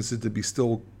area is considered to be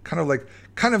still kind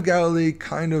of Galilee,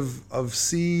 kind of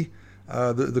sea.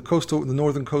 The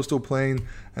northern coastal plain,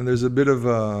 and there's a bit of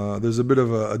a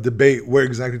debate where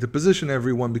exactly to position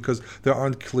everyone because there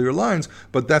aren't clear lines.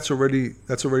 But that's already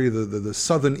the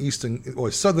southern eastern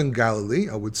or southern Galilee,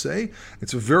 I would say.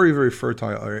 It's a very, very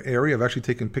fertile area. I've actually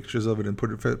taken pictures of it and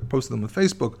posted them on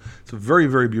Facebook. It's a very,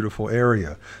 very beautiful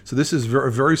area. So this is a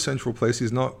very central place.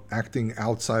 He's not acting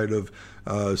outside of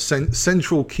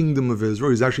central kingdom of Israel.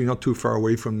 He's actually not too far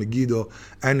away from Megiddo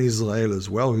and Israel as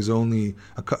well. He's only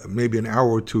maybe an hour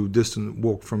or two distant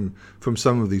walk from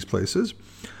some of these places.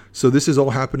 So this is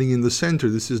all happening in the center.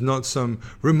 This is not some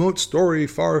remote story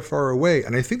far, far away.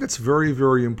 And I think that's very,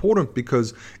 very important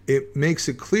because it makes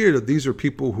it clear that these are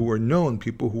people who are known,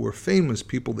 people who are famous,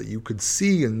 people that you could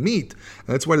see and meet.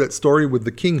 And that's why that story with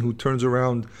the king who turns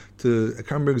around to, I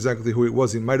can't remember exactly who it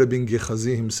was. It might have been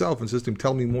Gehazi himself and says to him,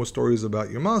 "Tell me more stories about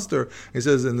your master." He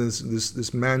says, and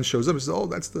this man shows up. He says, "Oh,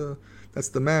 that's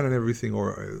the man," and everything,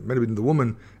 or it might have been the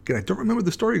woman. Again, I don't remember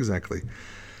the story exactly.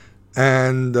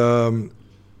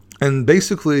 And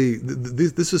basically,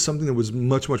 this is something that was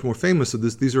much, much more famous. So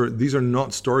these are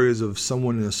not stories of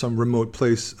someone in some remote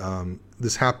place.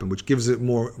 This happened, which gives it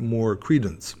more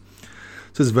credence.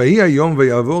 It says Vahi Hayom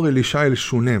ve'yavor Elisha el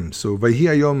Shunem. So Vahi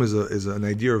Hayom is an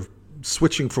idea of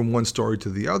switching from one story to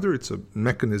the other. It's a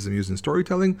mechanism used in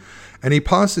storytelling. And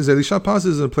Elisha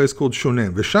passes in a place called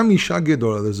Shunem. V'sham isha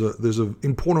gedola. There's an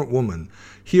important woman.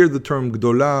 Here the term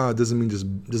gdola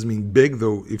doesn't mean big,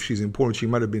 though if she's important, she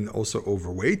might have been also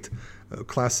overweight. A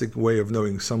classic way of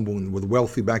knowing someone was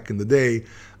wealthy back in the day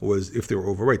was if they were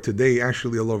overweight. Today,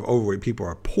 actually, a lot of overweight people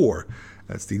are poor.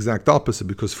 That's the exact opposite,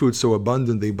 because food's so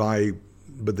abundant, they buy,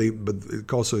 but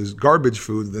it also is garbage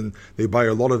food, then they buy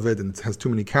a lot of it and it has too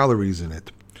many calories in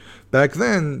it. Back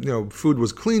then, food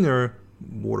was cleaner.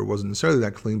 Water wasn't necessarily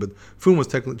that clean, but food was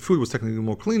technically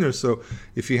more cleaner. So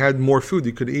if you had more food,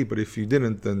 you could eat, but if you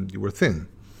didn't, then you were thin.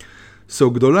 So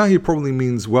Gdolah here probably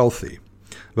means wealthy.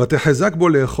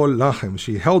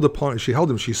 She held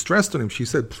him, she stressed on him, she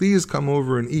said, "Please come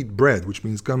over and eat bread," which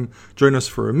means come join us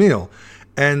for a meal.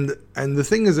 And the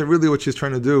thing is that really what she's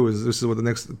trying to do is, this is what the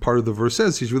next part of the verse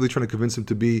says, she's really trying to convince him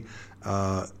to be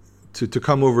to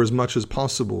come over as much as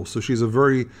possible. So she's a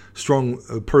very strong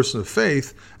person of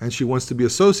faith, and she wants to be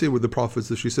associated with the prophets.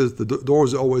 So she says the door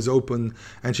is always open,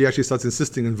 and she actually starts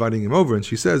insisting, inviting him over. And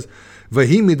she says,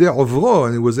 "Vahi mideh ovro,"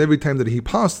 and it was every time that he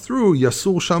passed through,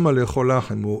 "Yasur shama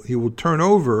lecholach," he will turn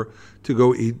over to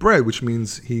go eat bread, which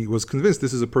means he was convinced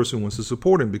this is a person who wants to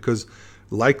support him, because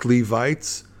like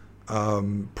Levites,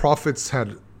 prophets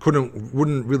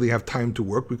wouldn't really have time to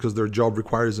work because their job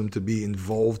requires them to be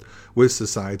involved with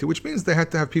society, which means they had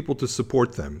to have people to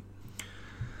support them.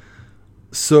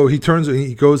 So he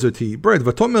goes there to eat bread.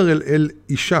 Vatomer el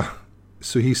isha.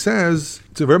 So he says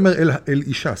to el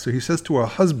isha. So he says to her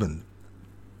husband,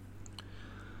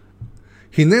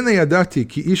 Hinene yadati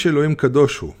ki ish Elohim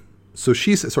kadoshu. So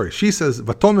she says,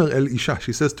 Vatomer el isha.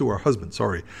 She says to her husband,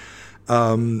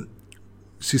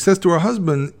 she says to her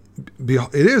husband,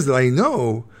 it is that I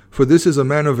know, for this is a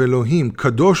man of Elohim,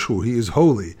 Kadoshu, he is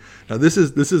holy. Now this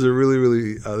is a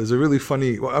really there's a really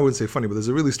funny, well, I wouldn't say funny, but there's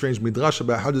a really strange midrash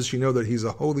about how does she know that he's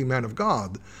a holy man of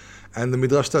God. And the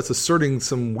midrash starts asserting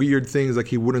some weird things like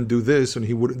he wouldn't do this, and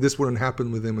this wouldn't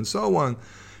happen with him, and so on.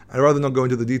 I'd rather not go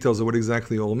into the details of what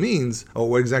exactly it all means, or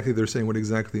what exactly they're saying, what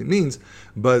exactly it means.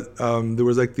 But there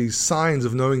was like these signs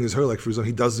of knowing his her, like for example,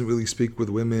 he doesn't really speak with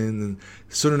women, and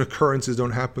certain occurrences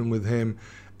don't happen with him.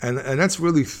 And that's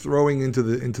really throwing into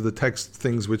the text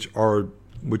things which are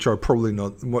probably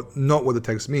not what the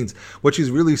text means. What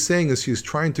she's really saying is she's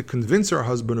trying to convince her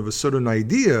husband of a certain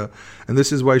idea, and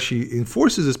this is why she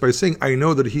enforces this by saying, "I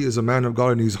know that he is a man of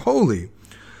God and he's holy."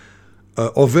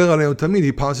 Over aleinu tamid,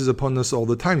 he passes upon us all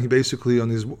the time. He basically on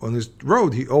his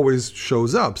road he always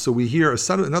shows up. So we hear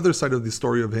another side of the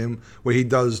story of him where he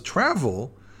does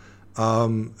travel,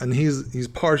 and he's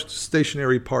part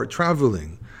stationary, part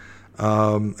traveling.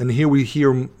 And here we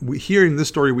hear in this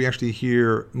story we actually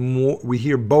hear more. We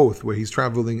hear both, where he's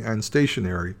traveling and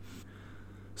stationary.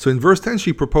 So in verse 10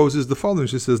 she proposes the following.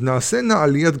 She says, "Naasena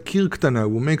al yad kir ktana."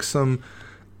 We'll make some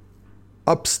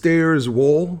upstairs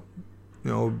wall.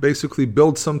 Basically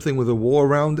build something with a wall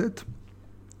around it.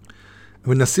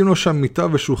 ונשים לו שם מיטה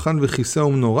ושולחן וכיסא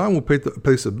ומנורה. We'll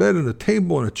place a bed and a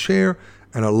table and a chair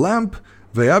and a lamp.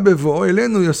 והיה בבואו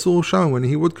אלינו יסור שם. When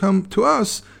he would come to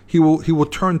us, he will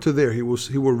turn to there. He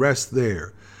will rest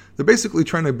there. They're basically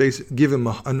trying to give him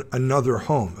another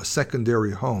home, a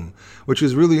secondary home, which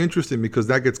is really interesting because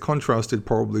that gets contrasted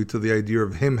probably to the idea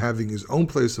of him having his own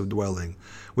place of dwelling,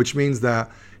 which means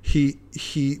that he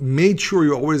made sure he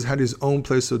always had his own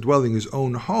place of dwelling, his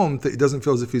own home, that he doesn't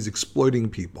feel as if he's exploiting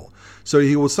people. So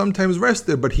he will sometimes rest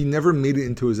there, but he never made it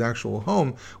into his actual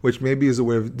home, which maybe is a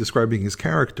way of describing his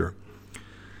character.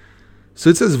 So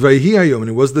it says, Vayhi hayom, and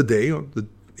it was the day,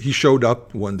 he showed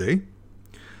up one day.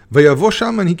 Vayavo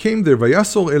sham, and he came there.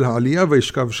 Vayasor el ha'aliyah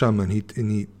vayishkav sham, and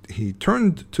he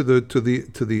turned to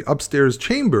the upstairs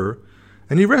chamber,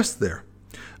 and he rests there.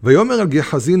 Vayomer al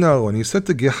Gehazi Naaron, he said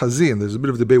to Gehazi, and there's a bit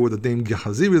of debate what the name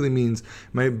Gehazi really means.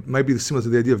 Might be similar to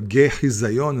the idea of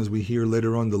Gehizayon, as we hear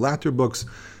later on the latter books,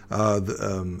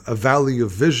 a valley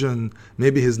of vision.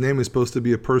 Maybe his name is supposed to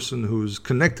be a person who's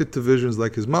connected to visions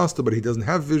like his master, but he doesn't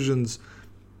have visions.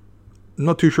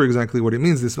 Not too sure exactly what it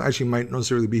means. This actually might not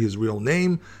necessarily be his real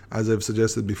name, as I've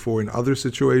suggested before in other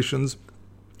situations.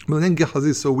 But the name Gehazi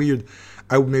is so weird,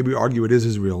 I would maybe argue it is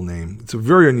his real name. It's a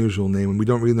very unusual name, and we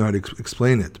don't really know how to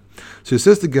explain it. So he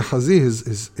says to Gehazi,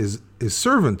 his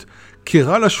servant,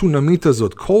 Kira la shunamit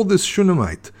azot, call this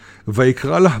Shunammite,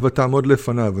 vayikra lah v'tamod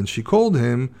lefanav, and she called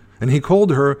him, and he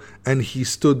called her, and she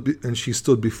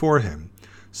stood before him.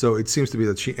 So it seems to be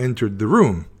that she entered the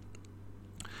room.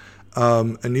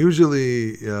 And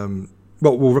usually,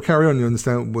 but we'll carry on. You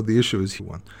understand what the issue is.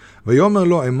 ויאמר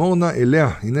לו, אמור נא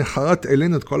אליה, הנה חרת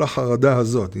אלינו את כל החרדה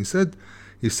הזאת.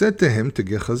 He said to him, to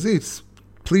Gehazi,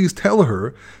 please tell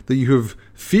her that you have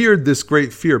feared this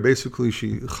great fear. Basically,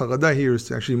 charada here is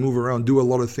to actually move around, do a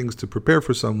lot of things to prepare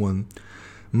for someone.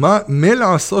 מה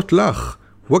לעשות לך?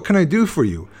 What can I do for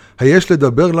you? היש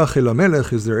לדבר לך אל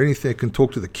המלך? Is there anything I can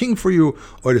talk to the king for you?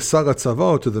 or לשר הצבא,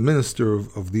 or to the minister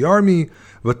of the army?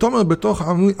 ותאמר בתוך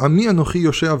עמי אנוכי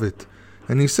יושבת.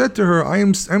 And he said to her,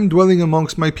 I'm dwelling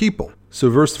amongst my people. So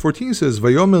verse 14 says,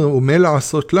 Vayomer umeh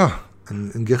la'asot lah.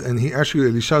 And he actually,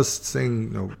 Elisha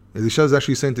is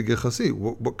actually saying to Gehazi,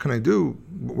 what can I do?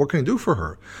 What can I do for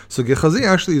her? So Gehazi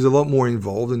actually is a lot more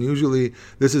involved, and usually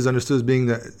this is understood as being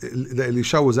that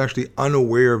Elisha was actually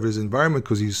unaware of his environment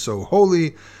because he's so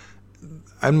holy.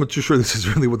 I'm not too sure this is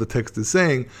really what the text is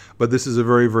saying, but this is a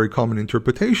very, very common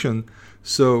interpretation.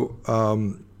 So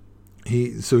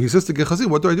he says to Gehazi,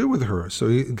 what do I do with her? So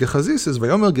Gehazi says,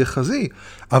 Vayomer Gehazi,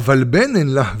 aval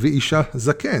benen lah v'isha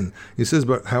zaken. He says,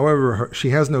 but however,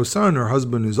 she has no son, her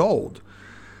husband is old.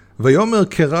 Vayomer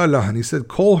kerala, and he said,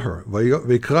 call her.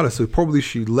 Vaykrala, so probably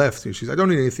she left. She said, I don't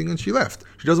need anything, and she left.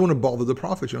 She doesn't want to bother the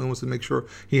prophet. She only wants to make sure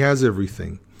he has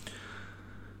everything.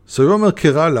 So Vayomer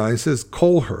kerala, he says,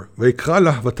 call her.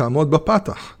 Vaykrala v'tamod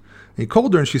b'patach. He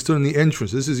called her, and she stood in the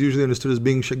entrance. This is usually understood as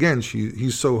being, again,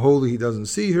 he's so holy he doesn't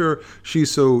see her. She's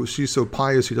so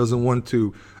pious he doesn't want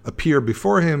to appear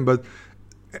before him. But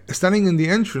standing in the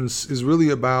entrance is really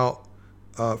about,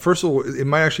 first of all, it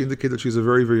might actually indicate that she's a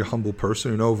very, very humble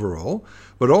person in overall.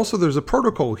 But also there's a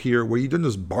protocol here where you don't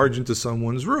just barge into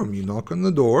someone's room. You knock on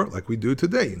the door, like we do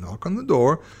today. You knock on the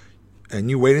door, and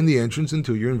you wait in the entrance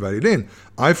until you're invited in.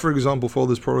 I, for example, follow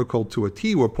this protocol to a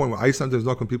T, where a point where I sometimes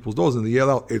knock on people's doors and they yell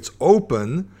out, it's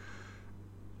open,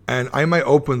 and I might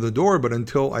open the door, but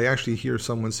until I actually hear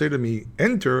someone say to me,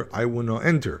 enter, I will not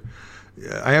enter.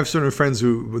 I have certain friends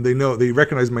who, they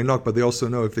recognize my knock, but they also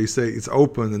know if they say it's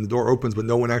open and the door opens, but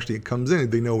no one actually comes in,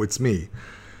 they know it's me.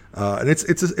 And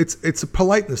it's a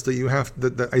politeness that you have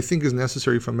that I think is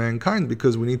necessary for mankind,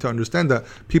 because we need to understand that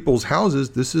people's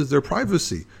houses, this is their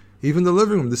privacy. Even the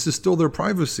living room, this is still their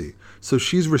privacy. So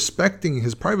she's respecting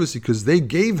his privacy because they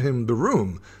gave him the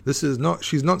room. She's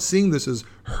not seeing this as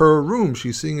her room.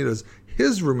 She's seeing it as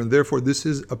his room, and therefore this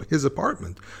is his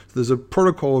apartment. So there's a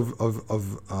protocol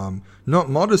of not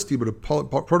modesty, but a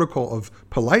protocol of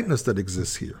politeness that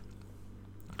exists here.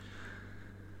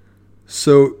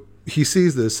 So he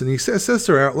sees this, and he says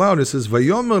to her out loud, he says,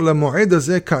 Vayomer lemoed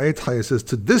hazeh ka'et chaya. He says,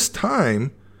 to this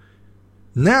time,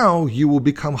 now you will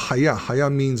become Haya. Haya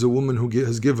means a woman who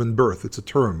has given birth. It's a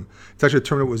term. It's actually a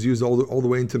term that was used all the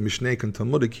way into Mishnaic and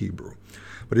Talmudic Hebrew.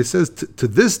 But it says to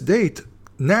this date,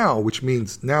 now, which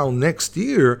means now next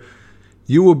year,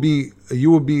 you will be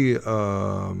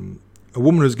a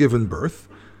woman who's given birth.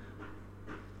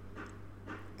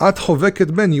 At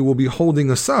choveket ben, you will be holding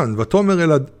a son.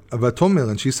 Vatomer,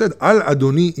 and she said, Al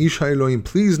Adoni ish Elohim,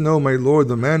 please know, my Lord,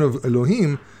 the man of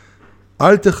Elohim,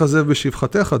 Al techazev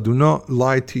b'shivchatecha, do not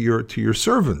lie to your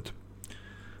servant.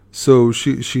 So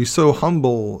she's so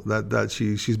humble that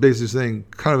she's basically saying,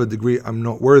 kind of a degree, I'm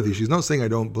not worthy. She's not saying I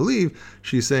don't believe.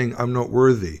 She's saying I'm not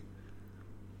worthy.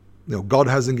 God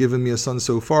hasn't given me a son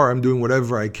so far. I'm doing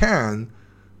whatever I can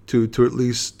to at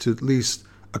least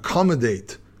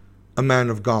accommodate a man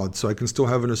of God, so I can still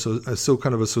have a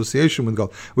kind of association with God,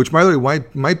 which, by the way,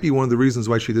 might be one of the reasons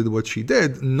why she did what she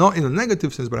did, not in a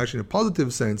negative sense, but actually in a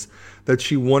positive sense, that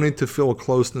she wanted to feel a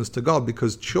closeness to God,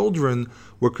 because children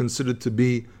were considered to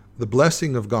be the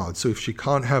blessing of God. So if she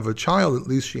can't have a child, at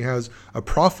least she has a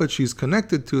prophet she's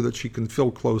connected to that she can feel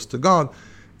close to God.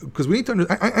 Because we need to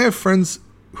understand, I have friends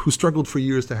who struggled for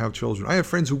years to have children. I have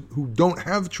friends who don't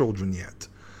have children yet.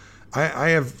 I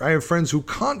have friends who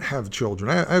can't have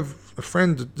children. I have a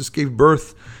friend that just gave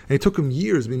birth, and it took him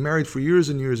years, been married for years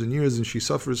and years and years, and she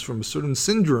suffers from a certain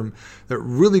syndrome that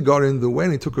really got in the way,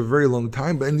 and it took a very long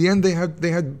time. But in the end, they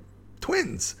had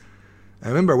twins. I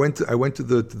remember I went to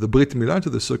the Brit Milah, to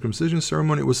the circumcision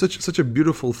ceremony. It was such a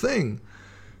beautiful thing.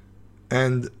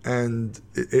 But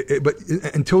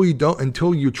until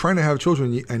you're trying to have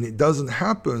children and it doesn't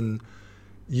happen,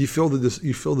 you feel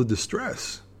the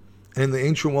distress. And in the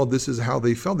ancient world, this is how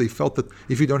they felt. They felt that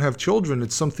if you don't have children,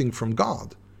 it's something from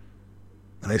God.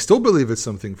 And I still believe it's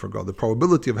something from God. The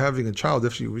probability of having a child,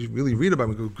 if you really read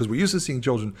about it, because we're used to seeing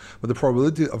children, but the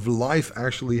probability of life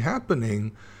actually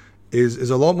happening is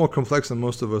a lot more complex than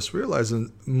most of us realize.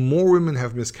 And more women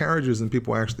have miscarriages than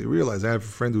people actually realize. I have a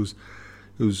friend who's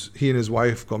he and his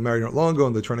wife got married not long ago,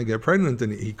 and they're trying to get pregnant,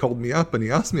 and he called me up and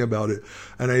he asked me about it.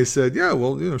 And I said, yeah,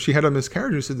 well, she had a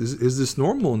miscarriage. He said, is this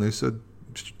normal? And they said,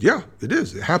 yeah, it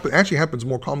is. It actually happens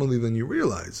more commonly than you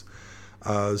realize.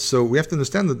 So we have to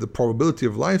understand that the probability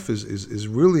of life is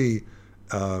really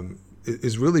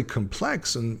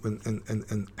complex,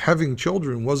 and having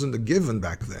children wasn't a given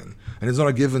back then, and it's not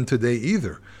a given today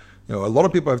either. A lot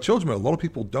of people have children, but a lot of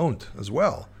people don't as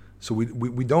well. So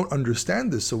we don't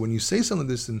understand this. So when you say something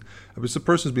like this, and if a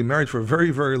person's been married for a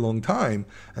very, very long time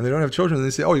and they don't have children, and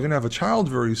they say, "Oh, you're going to have a child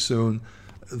very soon,"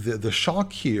 the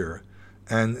shock here.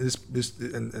 And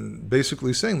and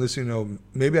basically saying this,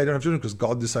 maybe I don't have children because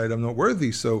God decided I'm not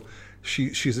worthy. So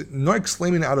she's not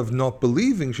exclaiming out of not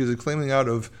believing; she's exclaiming out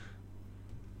of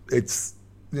it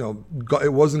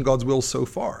wasn't God's will so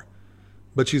far.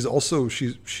 But she's also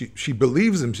she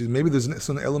believes him. Maybe there's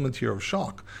some element here of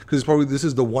shock, because probably this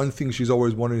is the one thing she's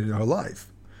always wanted in her life.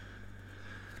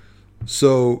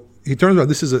 So he turns around.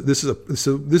 This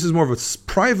is more of a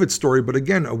private story, but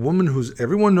again, a woman who's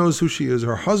everyone knows who she is.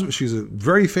 Her husband, she's a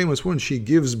very famous woman. She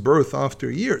gives birth after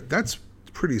a year. That's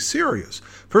pretty serious.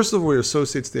 First of all, it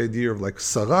associates the idea of like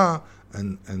Sarah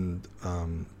and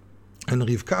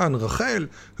Rivka and Rachel,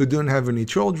 who didn't have any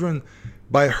children.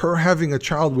 by her having a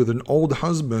child with an old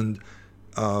husband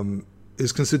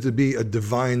is considered to be a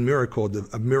divine miracle,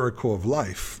 a miracle of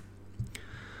life.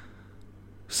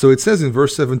 So it says in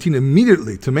verse 17,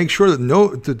 immediately, to make sure that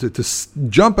to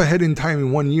jump ahead in time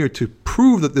in 1 year to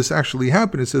prove that this actually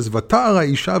happened, it says, Vatara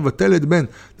isha vateled ben.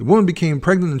 The woman became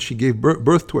pregnant and she gave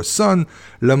birth to a son,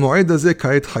 lamoed hazeh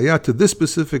kaet chaya, to this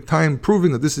specific time,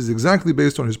 proving that this is exactly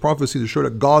based on his prophecy to show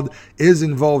that God is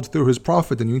involved through his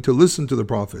prophet and you need to listen to the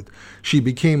prophet. She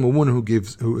became a woman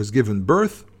who has given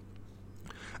birth.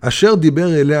 Asher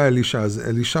diber elea Elisha, as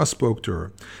Elisha spoke to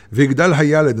her. Vigdal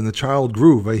hayaled, and the child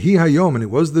grew. Vayhi hayom, and it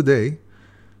was the day.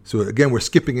 So again, we're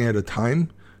skipping ahead of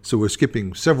time. So we're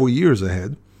skipping several years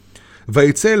ahead.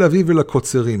 Vayitze el aviv el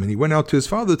hakotzerim, and he went out to his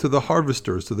father, to the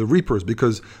harvesters, to the reapers,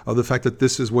 because of the fact that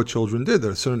this is what children did.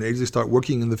 At a certain age, they start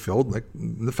working in the field, like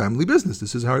in the family business.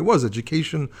 This is how it was.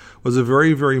 Education was a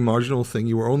very, very marginal thing.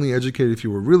 You were only educated if you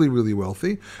were really, really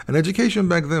wealthy. And education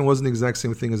back then wasn't the exact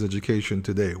same thing as education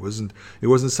today. It wasn't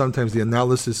sometimes the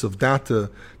analysis of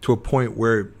data to a point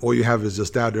where all you have is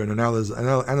just data and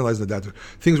analyzing the data.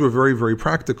 Things were very, very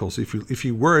practical. So if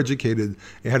you were educated,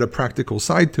 it had a practical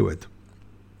side to it.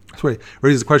 That's why it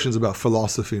raises questions about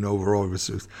philosophy and overall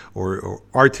research, or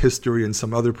art history and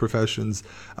some other professions,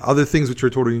 other things which are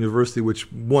taught at university,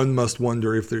 which one must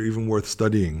wonder if they're even worth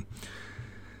studying.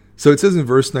 So it says in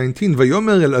verse 19,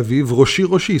 Vayomer el aviv roshi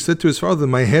roshi, he said to his father,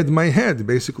 my head, my head.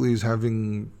 Basically, he's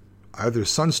having either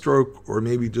sunstroke or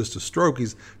maybe just a stroke.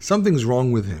 Something's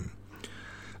wrong with him.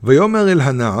 Vayomer el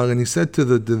hanar, and he said to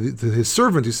his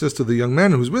servant, he says to the young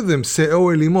man who's with him,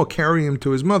 Se'o elimo, carry him to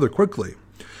his mother quickly.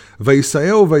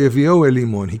 Vayisayeo vayavio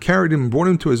elimon. He carried him and brought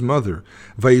him to his mother.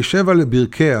 Vayishev al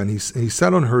birkea, and he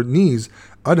sat on her knees.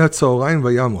 Ad hatzoraim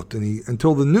vayamot, and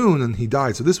until the noon, and he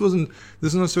died. So this isn't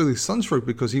necessarily sunstroke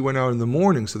because he went out in the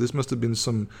morning. So this must have been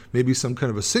maybe some kind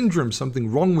of a syndrome,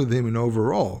 something wrong with him. And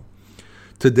overall,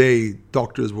 today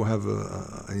doctors will have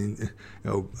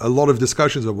a lot of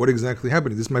discussions of what exactly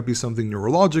happened. This might be something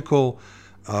neurological.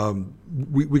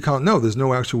 We can't know. There's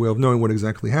no actual way of knowing what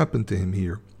exactly happened to him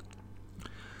here.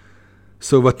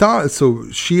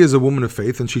 So she is a woman of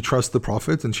faith, and she trusts the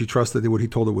prophet, and she trusts that what he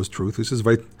told her was truth. He says,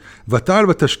 "Vatar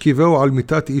v'tashkiveo al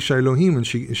mitat isha Elohim," and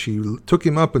she took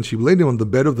him up and she laid him on the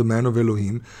bed of the man of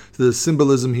Elohim. So there's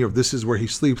symbolism here of this is where he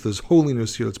sleeps. There's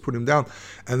holiness here. Let's put him down.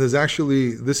 And there's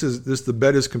actually the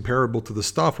bed is comparable to the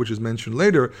staff, which is mentioned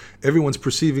later. Everyone's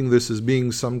perceiving this as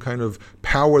being some kind of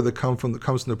power that comes from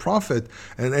the prophet,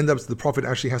 and end up the prophet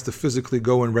actually has to physically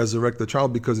go and resurrect the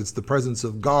child because it's the presence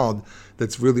of God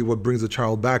that's really what brings the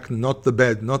child back, not the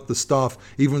bed, not the staff.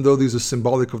 Even though these are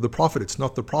symbolic of the prophet, it's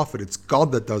not the prophet, it's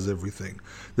God that does everything.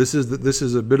 This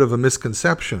is a bit of a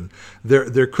misconception.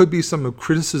 There could be some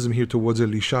criticism here towards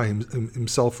Elisha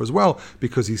himself as well,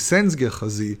 because he sends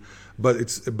Gehazi, but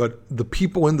the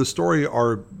people in the story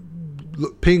are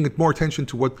paying more attention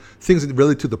to what things that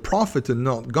relate to the prophet and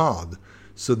not God.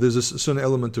 So there's a certain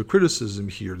element of criticism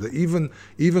here that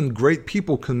even great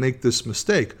people can make this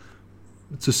mistake.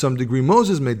 To some degree,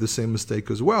 Moses made the same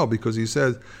mistake as well, because he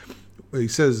says,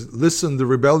 listen, the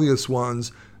rebellious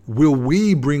ones, will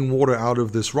we bring water out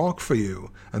of this rock for you?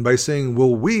 And by saying,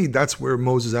 will we, that's where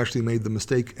Moses actually made the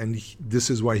mistake, and this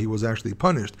is why he was actually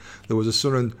punished. There was a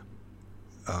certain,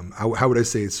 how would I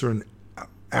say it, certain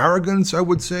arrogance, I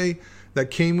would say,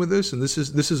 that came with this, and this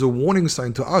is a warning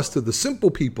sign to us, to the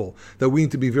simple people, that we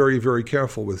need to be very, very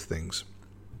careful with things.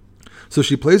 So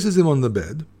she places him on the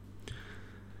bed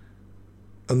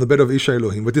of Isha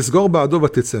Elohim. But Tisgor ba'ado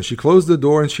v'titzeh. She closed the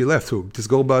door and she left. Who?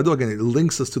 Tisgor ba'ado, again, it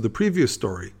links us to the previous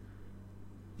story,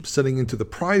 setting into the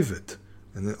private,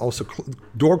 and then also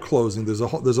door closing. There's a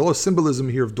lot of symbolism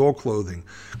here of door closing.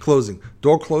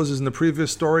 Door closes in the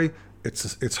previous story.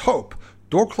 It's hope.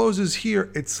 Door closes here.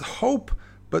 It's hope,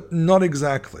 but not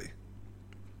exactly.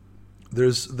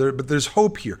 But there's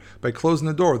hope here by closing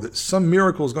the door that some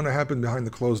miracle is going to happen behind the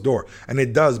closed door, and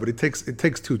it does. But it takes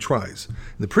 2 tries. In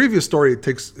the previous story, it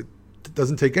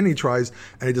doesn't take any tries,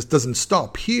 and it just doesn't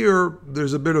stop. Here,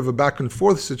 there's a bit of a back and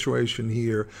forth situation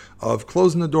here of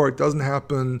closing the door. It doesn't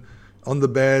happen. On the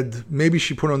bed, maybe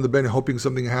she put it on the bed hoping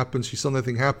something happens. She saw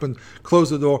nothing happen. Close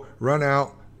the door, run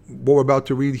out. What we're about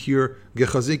to read here,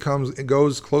 Gehazi comes, it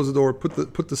goes, close the door,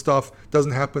 put the stuff,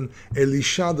 doesn't happen.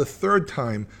 Elisha the third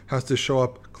time has to show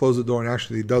up, close the door, and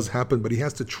actually it does happen, but he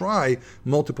has to try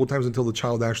multiple times until the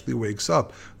child actually wakes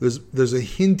up. There's a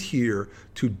hint here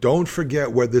to don't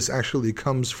forget where this actually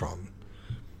comes from.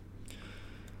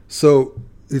 So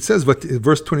it says,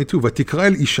 verse 22, Vatikra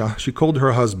el Isha, she called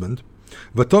her husband,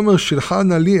 Vatomer shilcha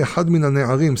na li echad min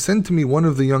hane'arim, send to me one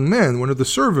of the young men, one of the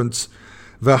servants,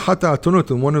 V'achata atonot,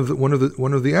 and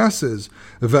one of the asses.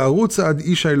 Ve'arutza ad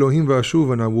isha Elohim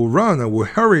v'ashuv, and I will run, I will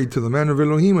hurry to the man of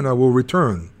Elohim, and I will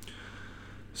return.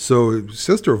 So,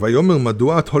 sister, Vayomer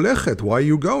maduat holechet, why are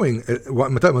you going?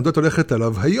 Maduat holechet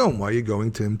alav hayom, why are you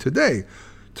going to him today?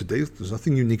 Today, there's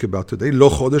nothing unique about today. Lo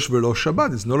chodesh v'lo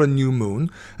Shabbat. It's not a new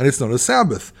moon, and it's not a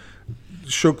Sabbath.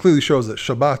 Clearly shows that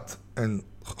Shabbat and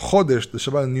Chodesh, the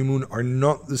Shabbat and new moon, are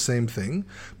not the same thing.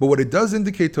 But what it does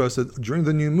indicate to us that during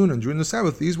the new moon and during the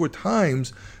Sabbath, these were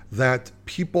times that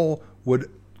people would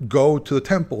go to the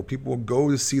temple. People would go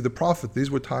to see the prophet.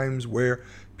 These were times where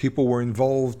people were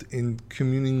involved in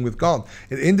communing with God.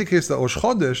 It indicates that Rosh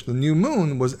Chodesh, the new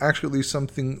moon, was actually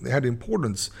something that had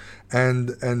importance.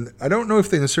 And I don't know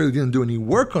if they necessarily didn't do any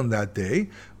work on that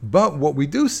day, but what we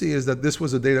do see is that this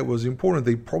was a day that was important.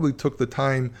 They probably took the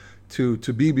time to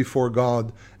be before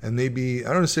God, and maybe,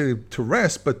 I don't necessarily to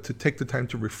rest, but to take the time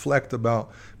to reflect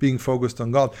about being focused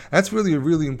on God. That's really a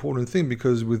really important thing,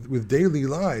 because with daily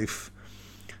life,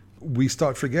 we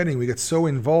start forgetting. We get so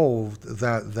involved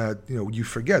that you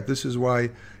forget. This is why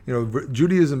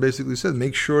Judaism basically says,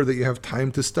 make sure that you have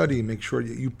time to study. Make sure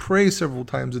that you pray several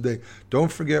times a day.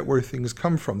 Don't forget where things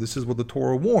come from. This is what the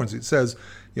Torah warns. It says,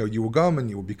 you will come and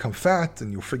you will become fat,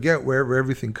 and you'll forget where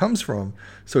everything comes from.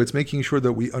 So it's making sure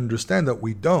that we understand that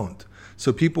we don't.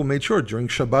 So people made sure during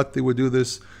Shabbat they would do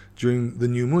this. During the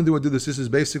new moon they would do this. This is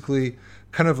basically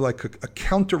kind of like a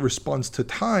counter response to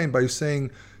time by saying,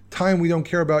 time, we don't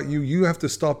care about you. You have to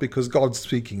stop because God's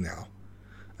speaking now.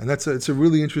 And it's a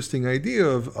really interesting idea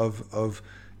of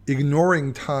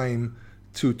ignoring time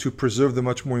to preserve the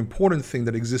much more important thing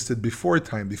that existed before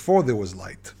time, before there was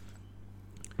light.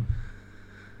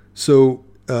 So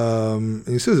and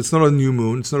he says it's not a new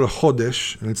moon, it's not a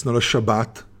Chodesh, and it's not a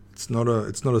Shabbat. It's not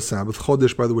a Sabbath.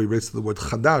 Chodesh, by the way, relates to the word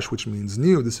Chadash, which means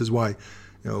new. This is why,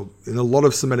 in a lot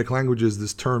of Semitic languages,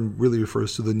 this term really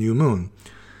refers to the new moon.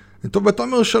 And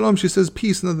Vatomer Shalom, she says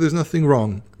peace, and there's nothing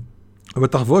wrong. So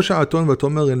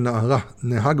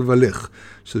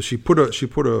she put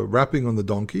a wrapping on the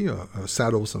donkey, a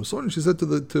saddle of some sort, and she said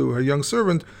to her young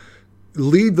servant,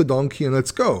 lead the donkey and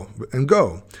let's go. Al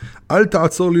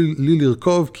ta'atzor li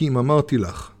lirkov ki im amarti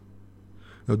lach.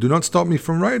 Do not stop me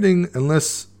from riding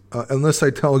unless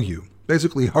I tell you.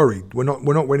 Basically, hurry. We're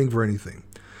not waiting for anything.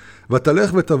 Vatalech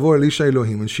vetavo Elisha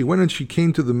Elohim, and she went and she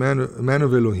came to the man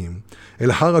of Elohim,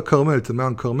 El Hara Carmel, to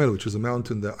Mount Carmel, which is a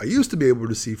mountain that I used to be able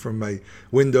to see from my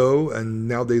window, and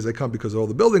nowadays I can't because of all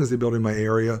the buildings they built in my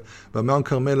area. But Mount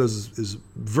Carmel is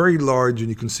very large, and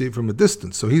you can see it from a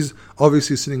distance. So he's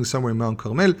obviously sitting somewhere in Mount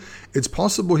Carmel. It's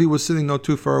possible he was sitting not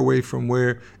too far away from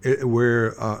where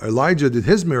Elijah did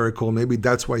his miracle. Maybe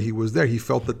that's why he was there. He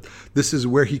felt that this is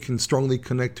where he can strongly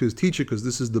connect to his teacher, because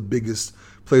this is the biggest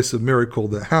place of miracle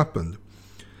that happened.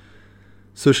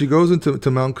 So she goes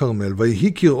into Mount Carmel.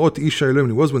 Vayhi kirot isha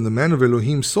Elohim. It was when the man of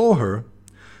Elohim saw her.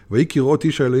 Vayhi kirot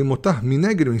isha Elohim otah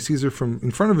mineged, when he sees her from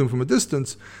in front of him from a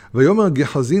distance. Vayomer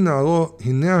Gehazi na'aro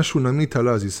hinea shunami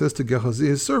talaz. He says to Gehazi,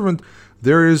 his servant,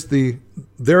 there is the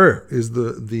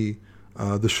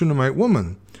Shunammite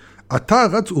woman. Ata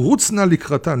rutzna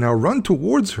likrata. Now run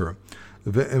towards her.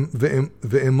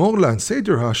 Ve'emor la, and say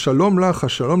to her, Shalom lach,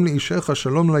 Shalom li'ishecha,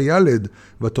 Shalom la'yaled.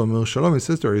 Vatomer Shalom. He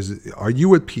says to her, are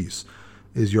you at peace?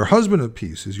 Is your husband at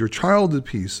peace? Is your child at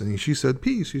peace? And she said,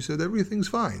 peace. She said, everything's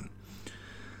fine.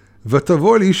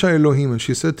 Vatavo el Isha Elohim, and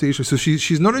she said to Isha, so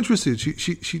she's not interested.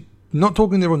 She not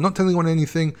talking to everyone, not telling anyone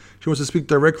anything. She wants to speak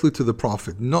directly to the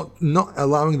prophet, not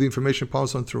allowing the information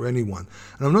pass on through anyone.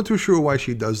 And I'm not too sure why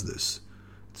she does this.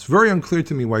 It's very unclear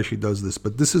to me why she does this,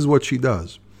 but this is what she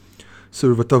does.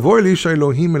 So Vatavo el Isha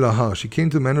Elohim el Ahar, she came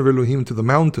to the man of Elohim to the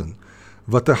mountain.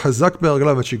 Vatahazak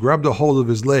be'arglav, and she grabbed a hold of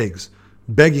his legs,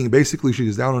 begging. Basically, she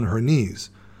is down on her knees,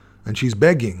 and she's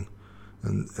begging.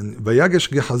 And Vayagesh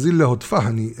Gehazi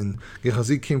lehotfah, and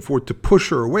Gehazi came forward to push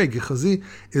her away. Gehazi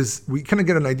is, we kind of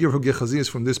get an idea of who Gehazi is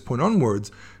from this point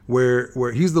onwards, where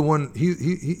he's the one,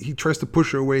 he tries to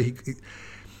push her away.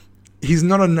 He's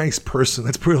not a nice person,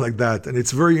 let's put it like that. And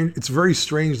it's very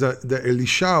strange that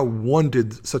Elisha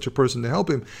wanted such a person to help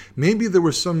him. Maybe there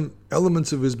were some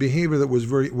elements of his behavior that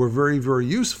were very, very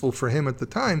useful for him at the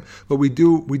time, but we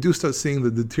do start seeing the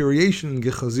deterioration in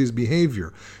Gehazi's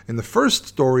behavior. In the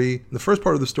first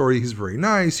part of the story, he's very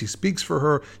nice, he speaks for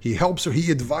her, he helps her,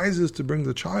 he advises to bring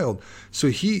the child. So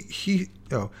Elisha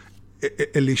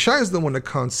is the one that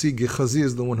can't see, Gehazi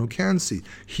is the one who can see.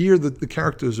 Here the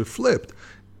characters are flipped.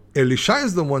 Elisha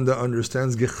is the one that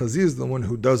understands, Gehazi is the one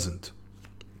who doesn't.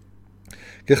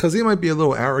 Gehazi might be a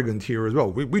little arrogant here as well.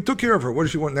 We took care of her. What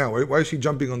does she want now? Why is she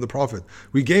jumping on the prophet?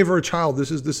 We gave her a child. This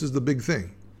is the big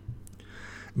thing.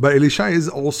 But Elisha is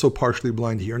also partially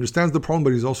blind. He understands the problem,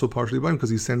 but he's also partially blind because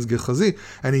he sends Gehazi,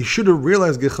 and he should have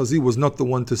realized Gehazi was not the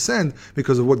one to send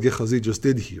because of what Gehazi just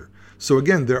did here. So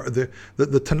again, the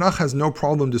Tanakh has no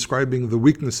problem describing the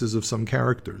weaknesses of some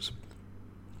characters.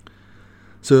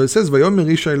 So it says,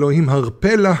 "Vayomer Isha Elohim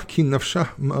harpela ki nafsha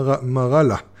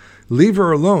marala." Leave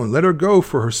her alone. Let her go,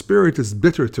 for her spirit is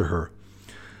bitter to her.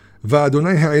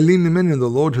 Va'adonai ha'elim mimeni, and the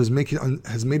Lord has made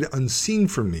it unseen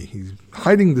from me. He's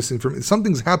hiding this information.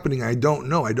 Something's happening. I don't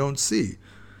know. I don't see.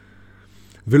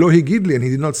 Velo higid li, and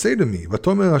he did not say to me.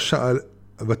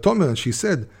 Vatomer, and she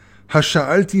said,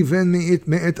 "Hasha'alti ven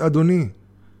me'et Adoni."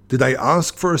 Did I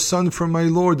ask for a son from my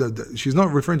Lord? She's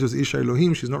not referring to as Isha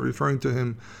Elohim. She's not referring to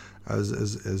him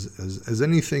as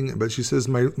anything. But she says,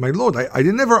 "My Lord, I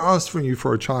did never ask for you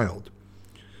for a child."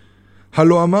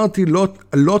 Halo amarti lo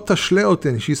tashle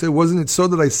oten. She said, "Wasn't it so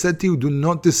that I said to you, do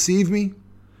not deceive me,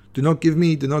 do not give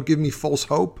me false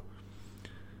hope?"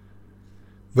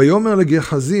 Vayomer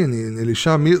leGehazi, and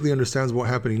Elisha immediately understands what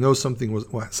happened. He knows something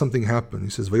happened. He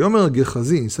says, Vayomer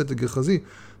leGehazi, he said to Gehazi,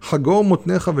 Chagor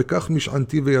motnecha vekach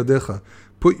mishanti veyadecha.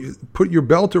 Put your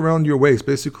belt around your waist,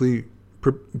 basically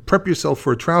prep yourself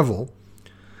for travel,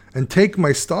 and take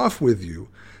my staff with you.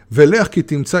 Velech ki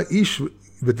timtza ish,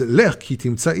 ותלך כי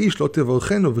תמצא איש לא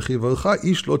תברכנו וכי יברכך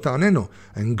איש לא תעננו.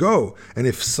 And go. And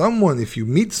if you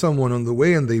meet someone on the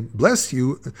way and they bless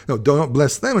you, no, don't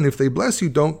bless them, and if they bless you,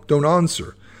 don't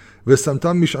answer.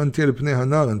 ושמתם משענתי על פני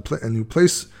הנער, and you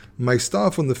place my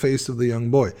staff on the face of the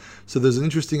young boy. So there's an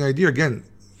interesting idea. Again,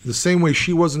 the same way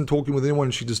she wasn't talking with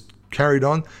anyone, she just carried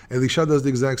on. Elisha does the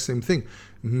exact same thing.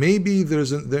 Maybe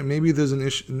there's an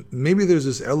issue. Maybe there's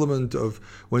this element of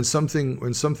when something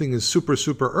is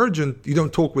super urgent, you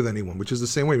don't talk with anyone, which is the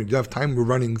same way. You have time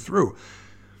running through.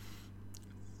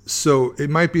 So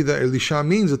it might be that Elisha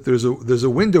means that there's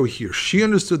a window here. She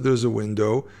understood there's a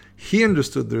window. He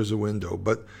understood there's a window,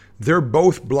 but they're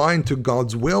both blind to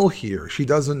God's will here. She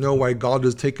doesn't know why God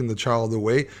has taken the child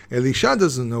away. Elisha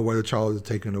doesn't know why the child is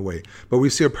taken away. But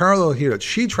we see a parallel here that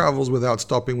she travels without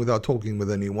stopping, without talking with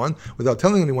anyone, without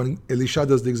telling anyone. Elisha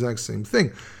does the exact same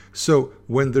thing. So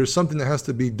when there's something that has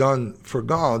to be done for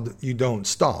God, you don't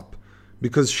stop.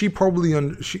 Because she probably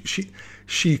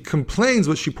she complains,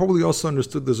 but she probably also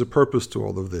understood there's a purpose to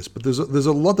all of this. But there's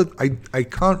a lot that I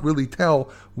can't really tell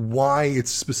why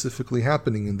it's specifically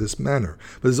happening in this manner.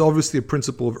 But there's obviously a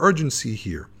principle of urgency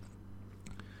here.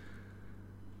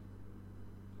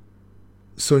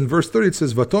 So in verse 30 it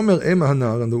says, "Vatomer em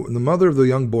hanar," and the mother of the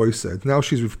young boy said. Now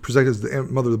she's presented as the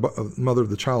mother of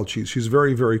the child. She's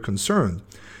very, very concerned.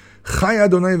 Chai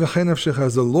Adonai v'chai nafshecha,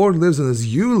 as the Lord lives and as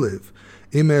you live,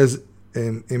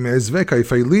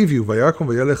 if I leave you, vayakom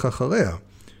vayalech achareh.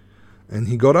 And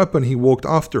he got up and he walked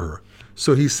after her.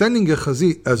 So he's sending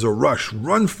Gehazi as a rush,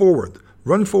 run forward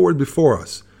before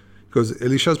us. Because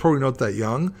Elisha is probably not that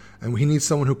young, and he needs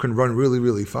someone who can run really,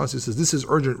 really fast. He says, this is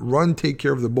urgent, run, take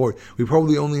care of the boy. We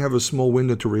probably only have a small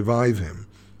window to revive him.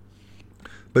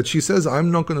 But she says,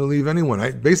 I'm not going to leave anyone.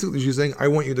 Basically, she's saying, I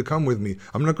want you to come with me.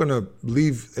 I'm not going to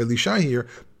leave Elisha here,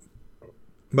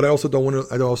 but I also don't want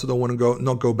to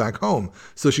not go back home.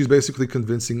 So she's basically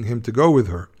convincing him to go with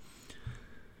her.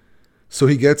 So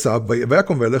he gets up, and he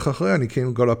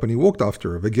got up and he walked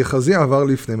after her. And Gehazi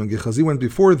went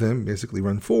before them, basically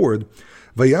ran forward.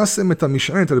 He placed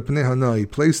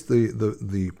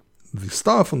the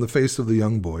staff on the face of the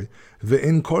young boy. There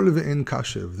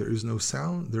is no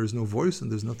sound, there is no voice,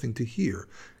 and there's nothing to hear.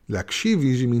 Lakshiv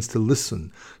usually means to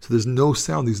listen. So there's no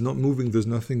sound, he's not moving, there's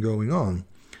nothing going on.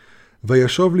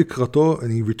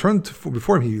 And he returned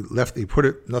before him. He left. He put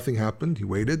it. Nothing happened. He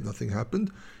waited. Nothing happened.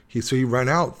 So he ran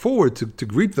out forward to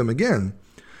greet them again.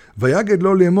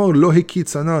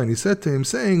 And he said to him,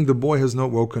 saying, the boy has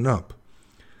not woken up.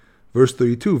 Verse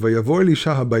 32.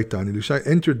 Elisha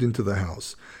entered into the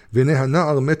house. It was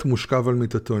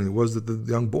that the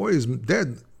young boy is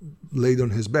dead, laid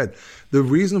on his bed. The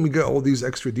reason we get all these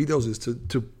extra details is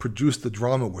to produce the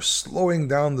drama. We're slowing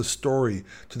down the story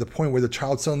to the point where the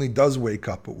child suddenly does wake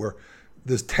up, but where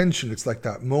there's tension. It's like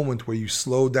that moment where you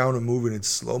slow down a movie and it's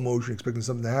slow motion, expecting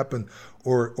something to happen,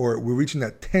 or we're reaching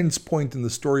that tense point in the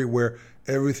story where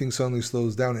everything suddenly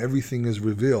slows down, everything is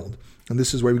revealed. And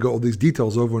this is why we got all these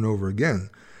details over and over again.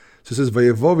 So it says, now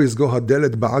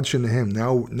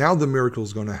the miracle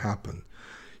is going to happen.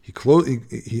 He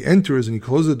enters and he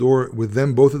closes the door with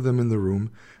them, both of them in the room.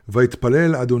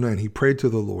 And he prayed to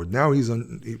the Lord. Now he's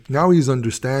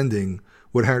understanding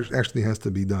what actually has to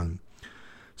be done.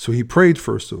 So he prayed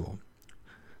first of all.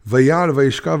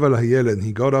 And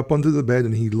he got up onto the bed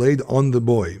and he laid on the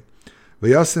boy.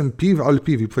 He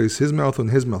placed his mouth on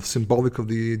his mouth, symbolic of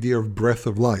the idea of breath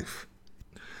of life.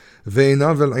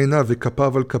 Ve'enav el einav,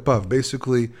 ve'kapav el kapav.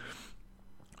 Basically,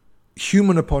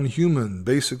 human upon human.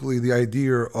 Basically, the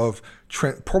idea of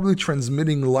probably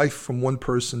transmitting life from one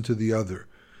person to the other.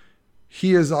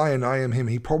 He is I and I am him.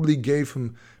 He probably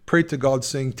prayed to God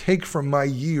saying, take from my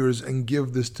years and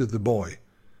give this to the boy.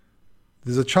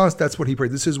 There's a chance that's what he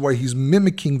prayed. This is why he's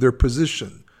mimicking their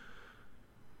position.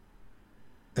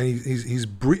 And he's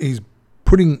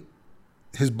putting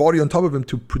his body on top of him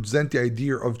to present the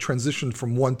idea of transition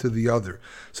from one to the other.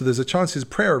 So there's a chance his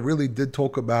prayer really did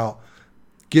talk about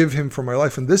give him for my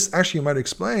life. And this actually might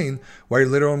explain why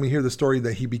later on we hear the story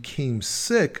that he became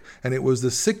sick and it was the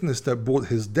sickness that brought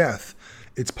his death.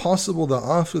 It's possible that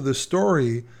after the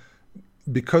story,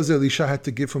 because Elisha had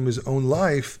to give from his own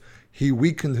life, he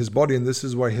weakened his body, and this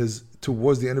is why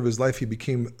towards the end of his life he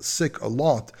became sick a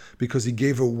lot, because he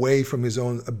gave away from his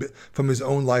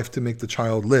own life to make the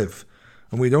child live.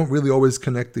 And we don't really always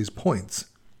connect these points.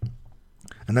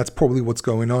 And that's probably what's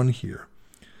going on here.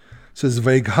 It says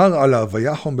Vayghar alav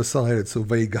vayachom basar heret. So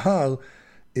Vayghar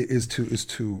is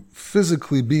to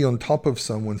physically be on top of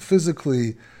someone,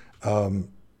 physically to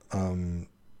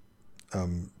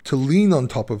lean on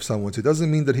top of someone. So it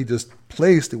doesn't mean that he just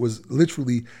placed, it was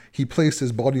literally, he placed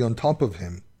his body on top of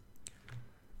him.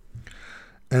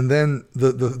 And then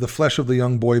the flesh of the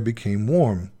young boy became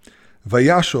warm.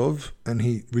 Vayashov, and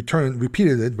he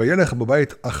repeated it. Vayelech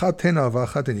b'bayit achat hena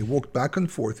v'achat hena. He walked back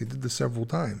and forth. He did this several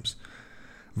times.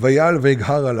 Vayal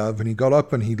veighar alav, and he got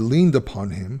up and he leaned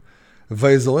upon him.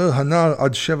 Vayzorer hanar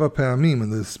ad sheva pe'amim,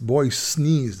 and this boy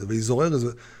sneezed.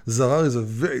 Vayzorer is a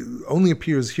very, only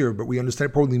appears here, but we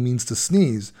understand it probably means to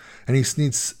sneeze. And he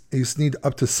sneezed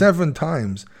up to 7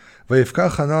 times.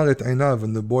 Vayifkach hanar et einav,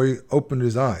 and the boy opened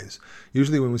his eyes.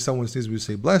 Usually when someone sneezes, we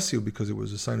say bless you because it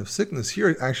was a sign of sickness. Here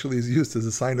it actually is used as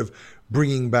a sign of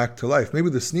bringing back to life. Maybe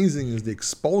the sneezing is the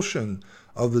expulsion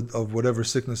of whatever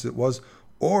sickness it was,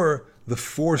 or the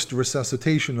forced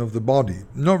resuscitation of the body.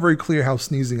 Not very clear how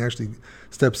sneezing actually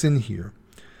steps in here.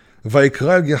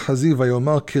 Vayikra Gehazi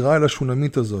vayomar kira la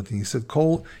shunamit azot. He said,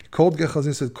 called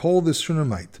Gehazi, said, call this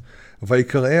Shunammite.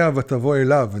 Vayikrea vatavo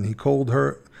elav, and he called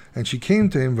her, and she came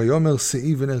to him. Vayomer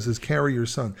se'i v'ner, says, carry your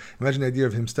son. Imagine the idea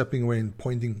of him stepping away and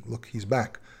pointing, look, he's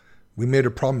back. We made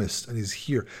a promise, and he's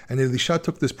here. And Elisha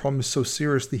took this promise so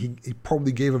seriously, he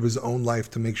probably gave of his own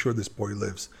life to make sure this boy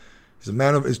lives. He's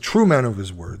a true man of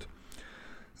his word.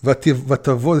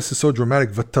 Vatavo, this is so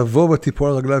dramatic. Vatavo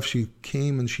vatipor raglav, she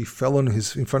came and she fell in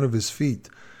front of his feet.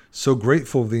 So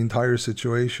grateful of the entire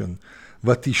situation.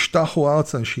 Vatishtachu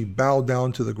arza, and she bowed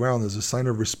down to the ground as a sign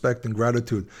of respect and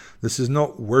gratitude. This is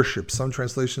not worship. Some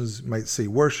translations might say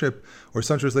worship, or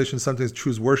some translations sometimes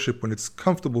choose worship when it's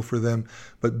comfortable for them.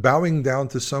 But bowing down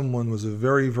to someone was a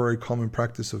very, very common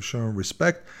practice of showing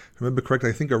respect. If I remember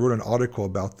correctly, I think I wrote an article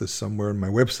about this somewhere on my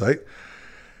website.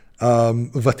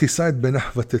 Vatisad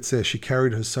benah vatetzeh, she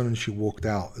carried her son and she walked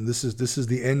out. And this is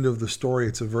the end of the story.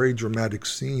 It's a very dramatic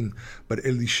scene. But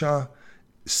Elisha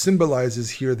symbolizes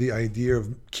here the idea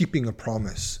of keeping a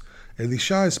promise.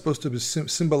 Elisha is supposed to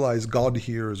symbolize God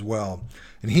here as well.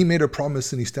 And he made a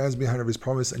promise and he stands behind his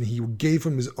promise, and he gave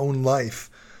him his own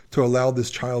life to allow this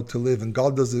child to live. And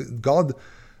God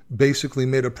basically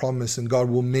made a promise, and God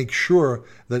will make sure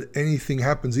that anything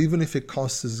happens, even if it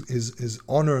costs his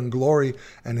honor and glory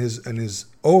and his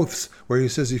oaths, where he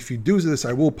says, if you do this,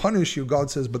 I will punish you. God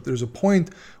says, but there's a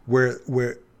point where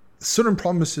certain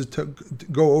promises to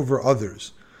go over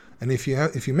others. And if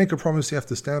you make a promise, you have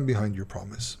to stand behind your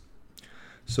promise.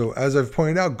 So as I've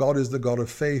pointed out, God is the God of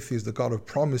faith. He's the God of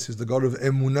promise. He's the God of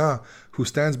emunah, who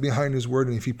stands behind his word.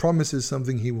 And if he promises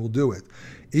something, he will do it.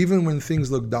 Even when things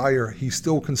look dire, he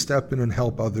still can step in and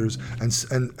help others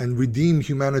and redeem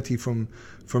humanity from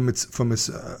its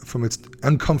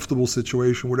uncomfortable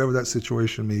situation, whatever that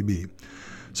situation may be.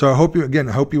 So I hope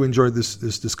you enjoyed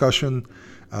this discussion.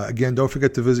 Again, don't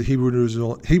forget to visit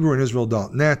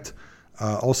HebrewInIsrael.net.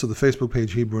 Also the Facebook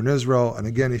page, Hebrew in Israel. And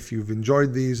again, if you've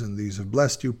enjoyed these and these have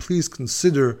blessed you, please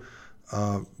consider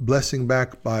blessing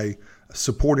back by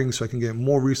supporting so I can get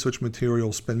more research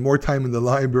material, spend more time in the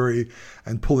library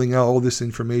and pulling out all this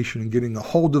information and getting a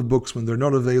hold of books when they're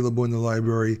not available in the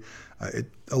library. A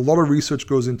lot of research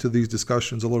goes into these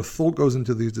discussions. A lot of thought goes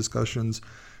into these discussions.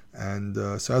 And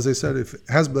so as I said, if it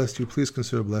has blessed you, please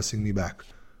consider blessing me back.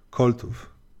 Kol Tov.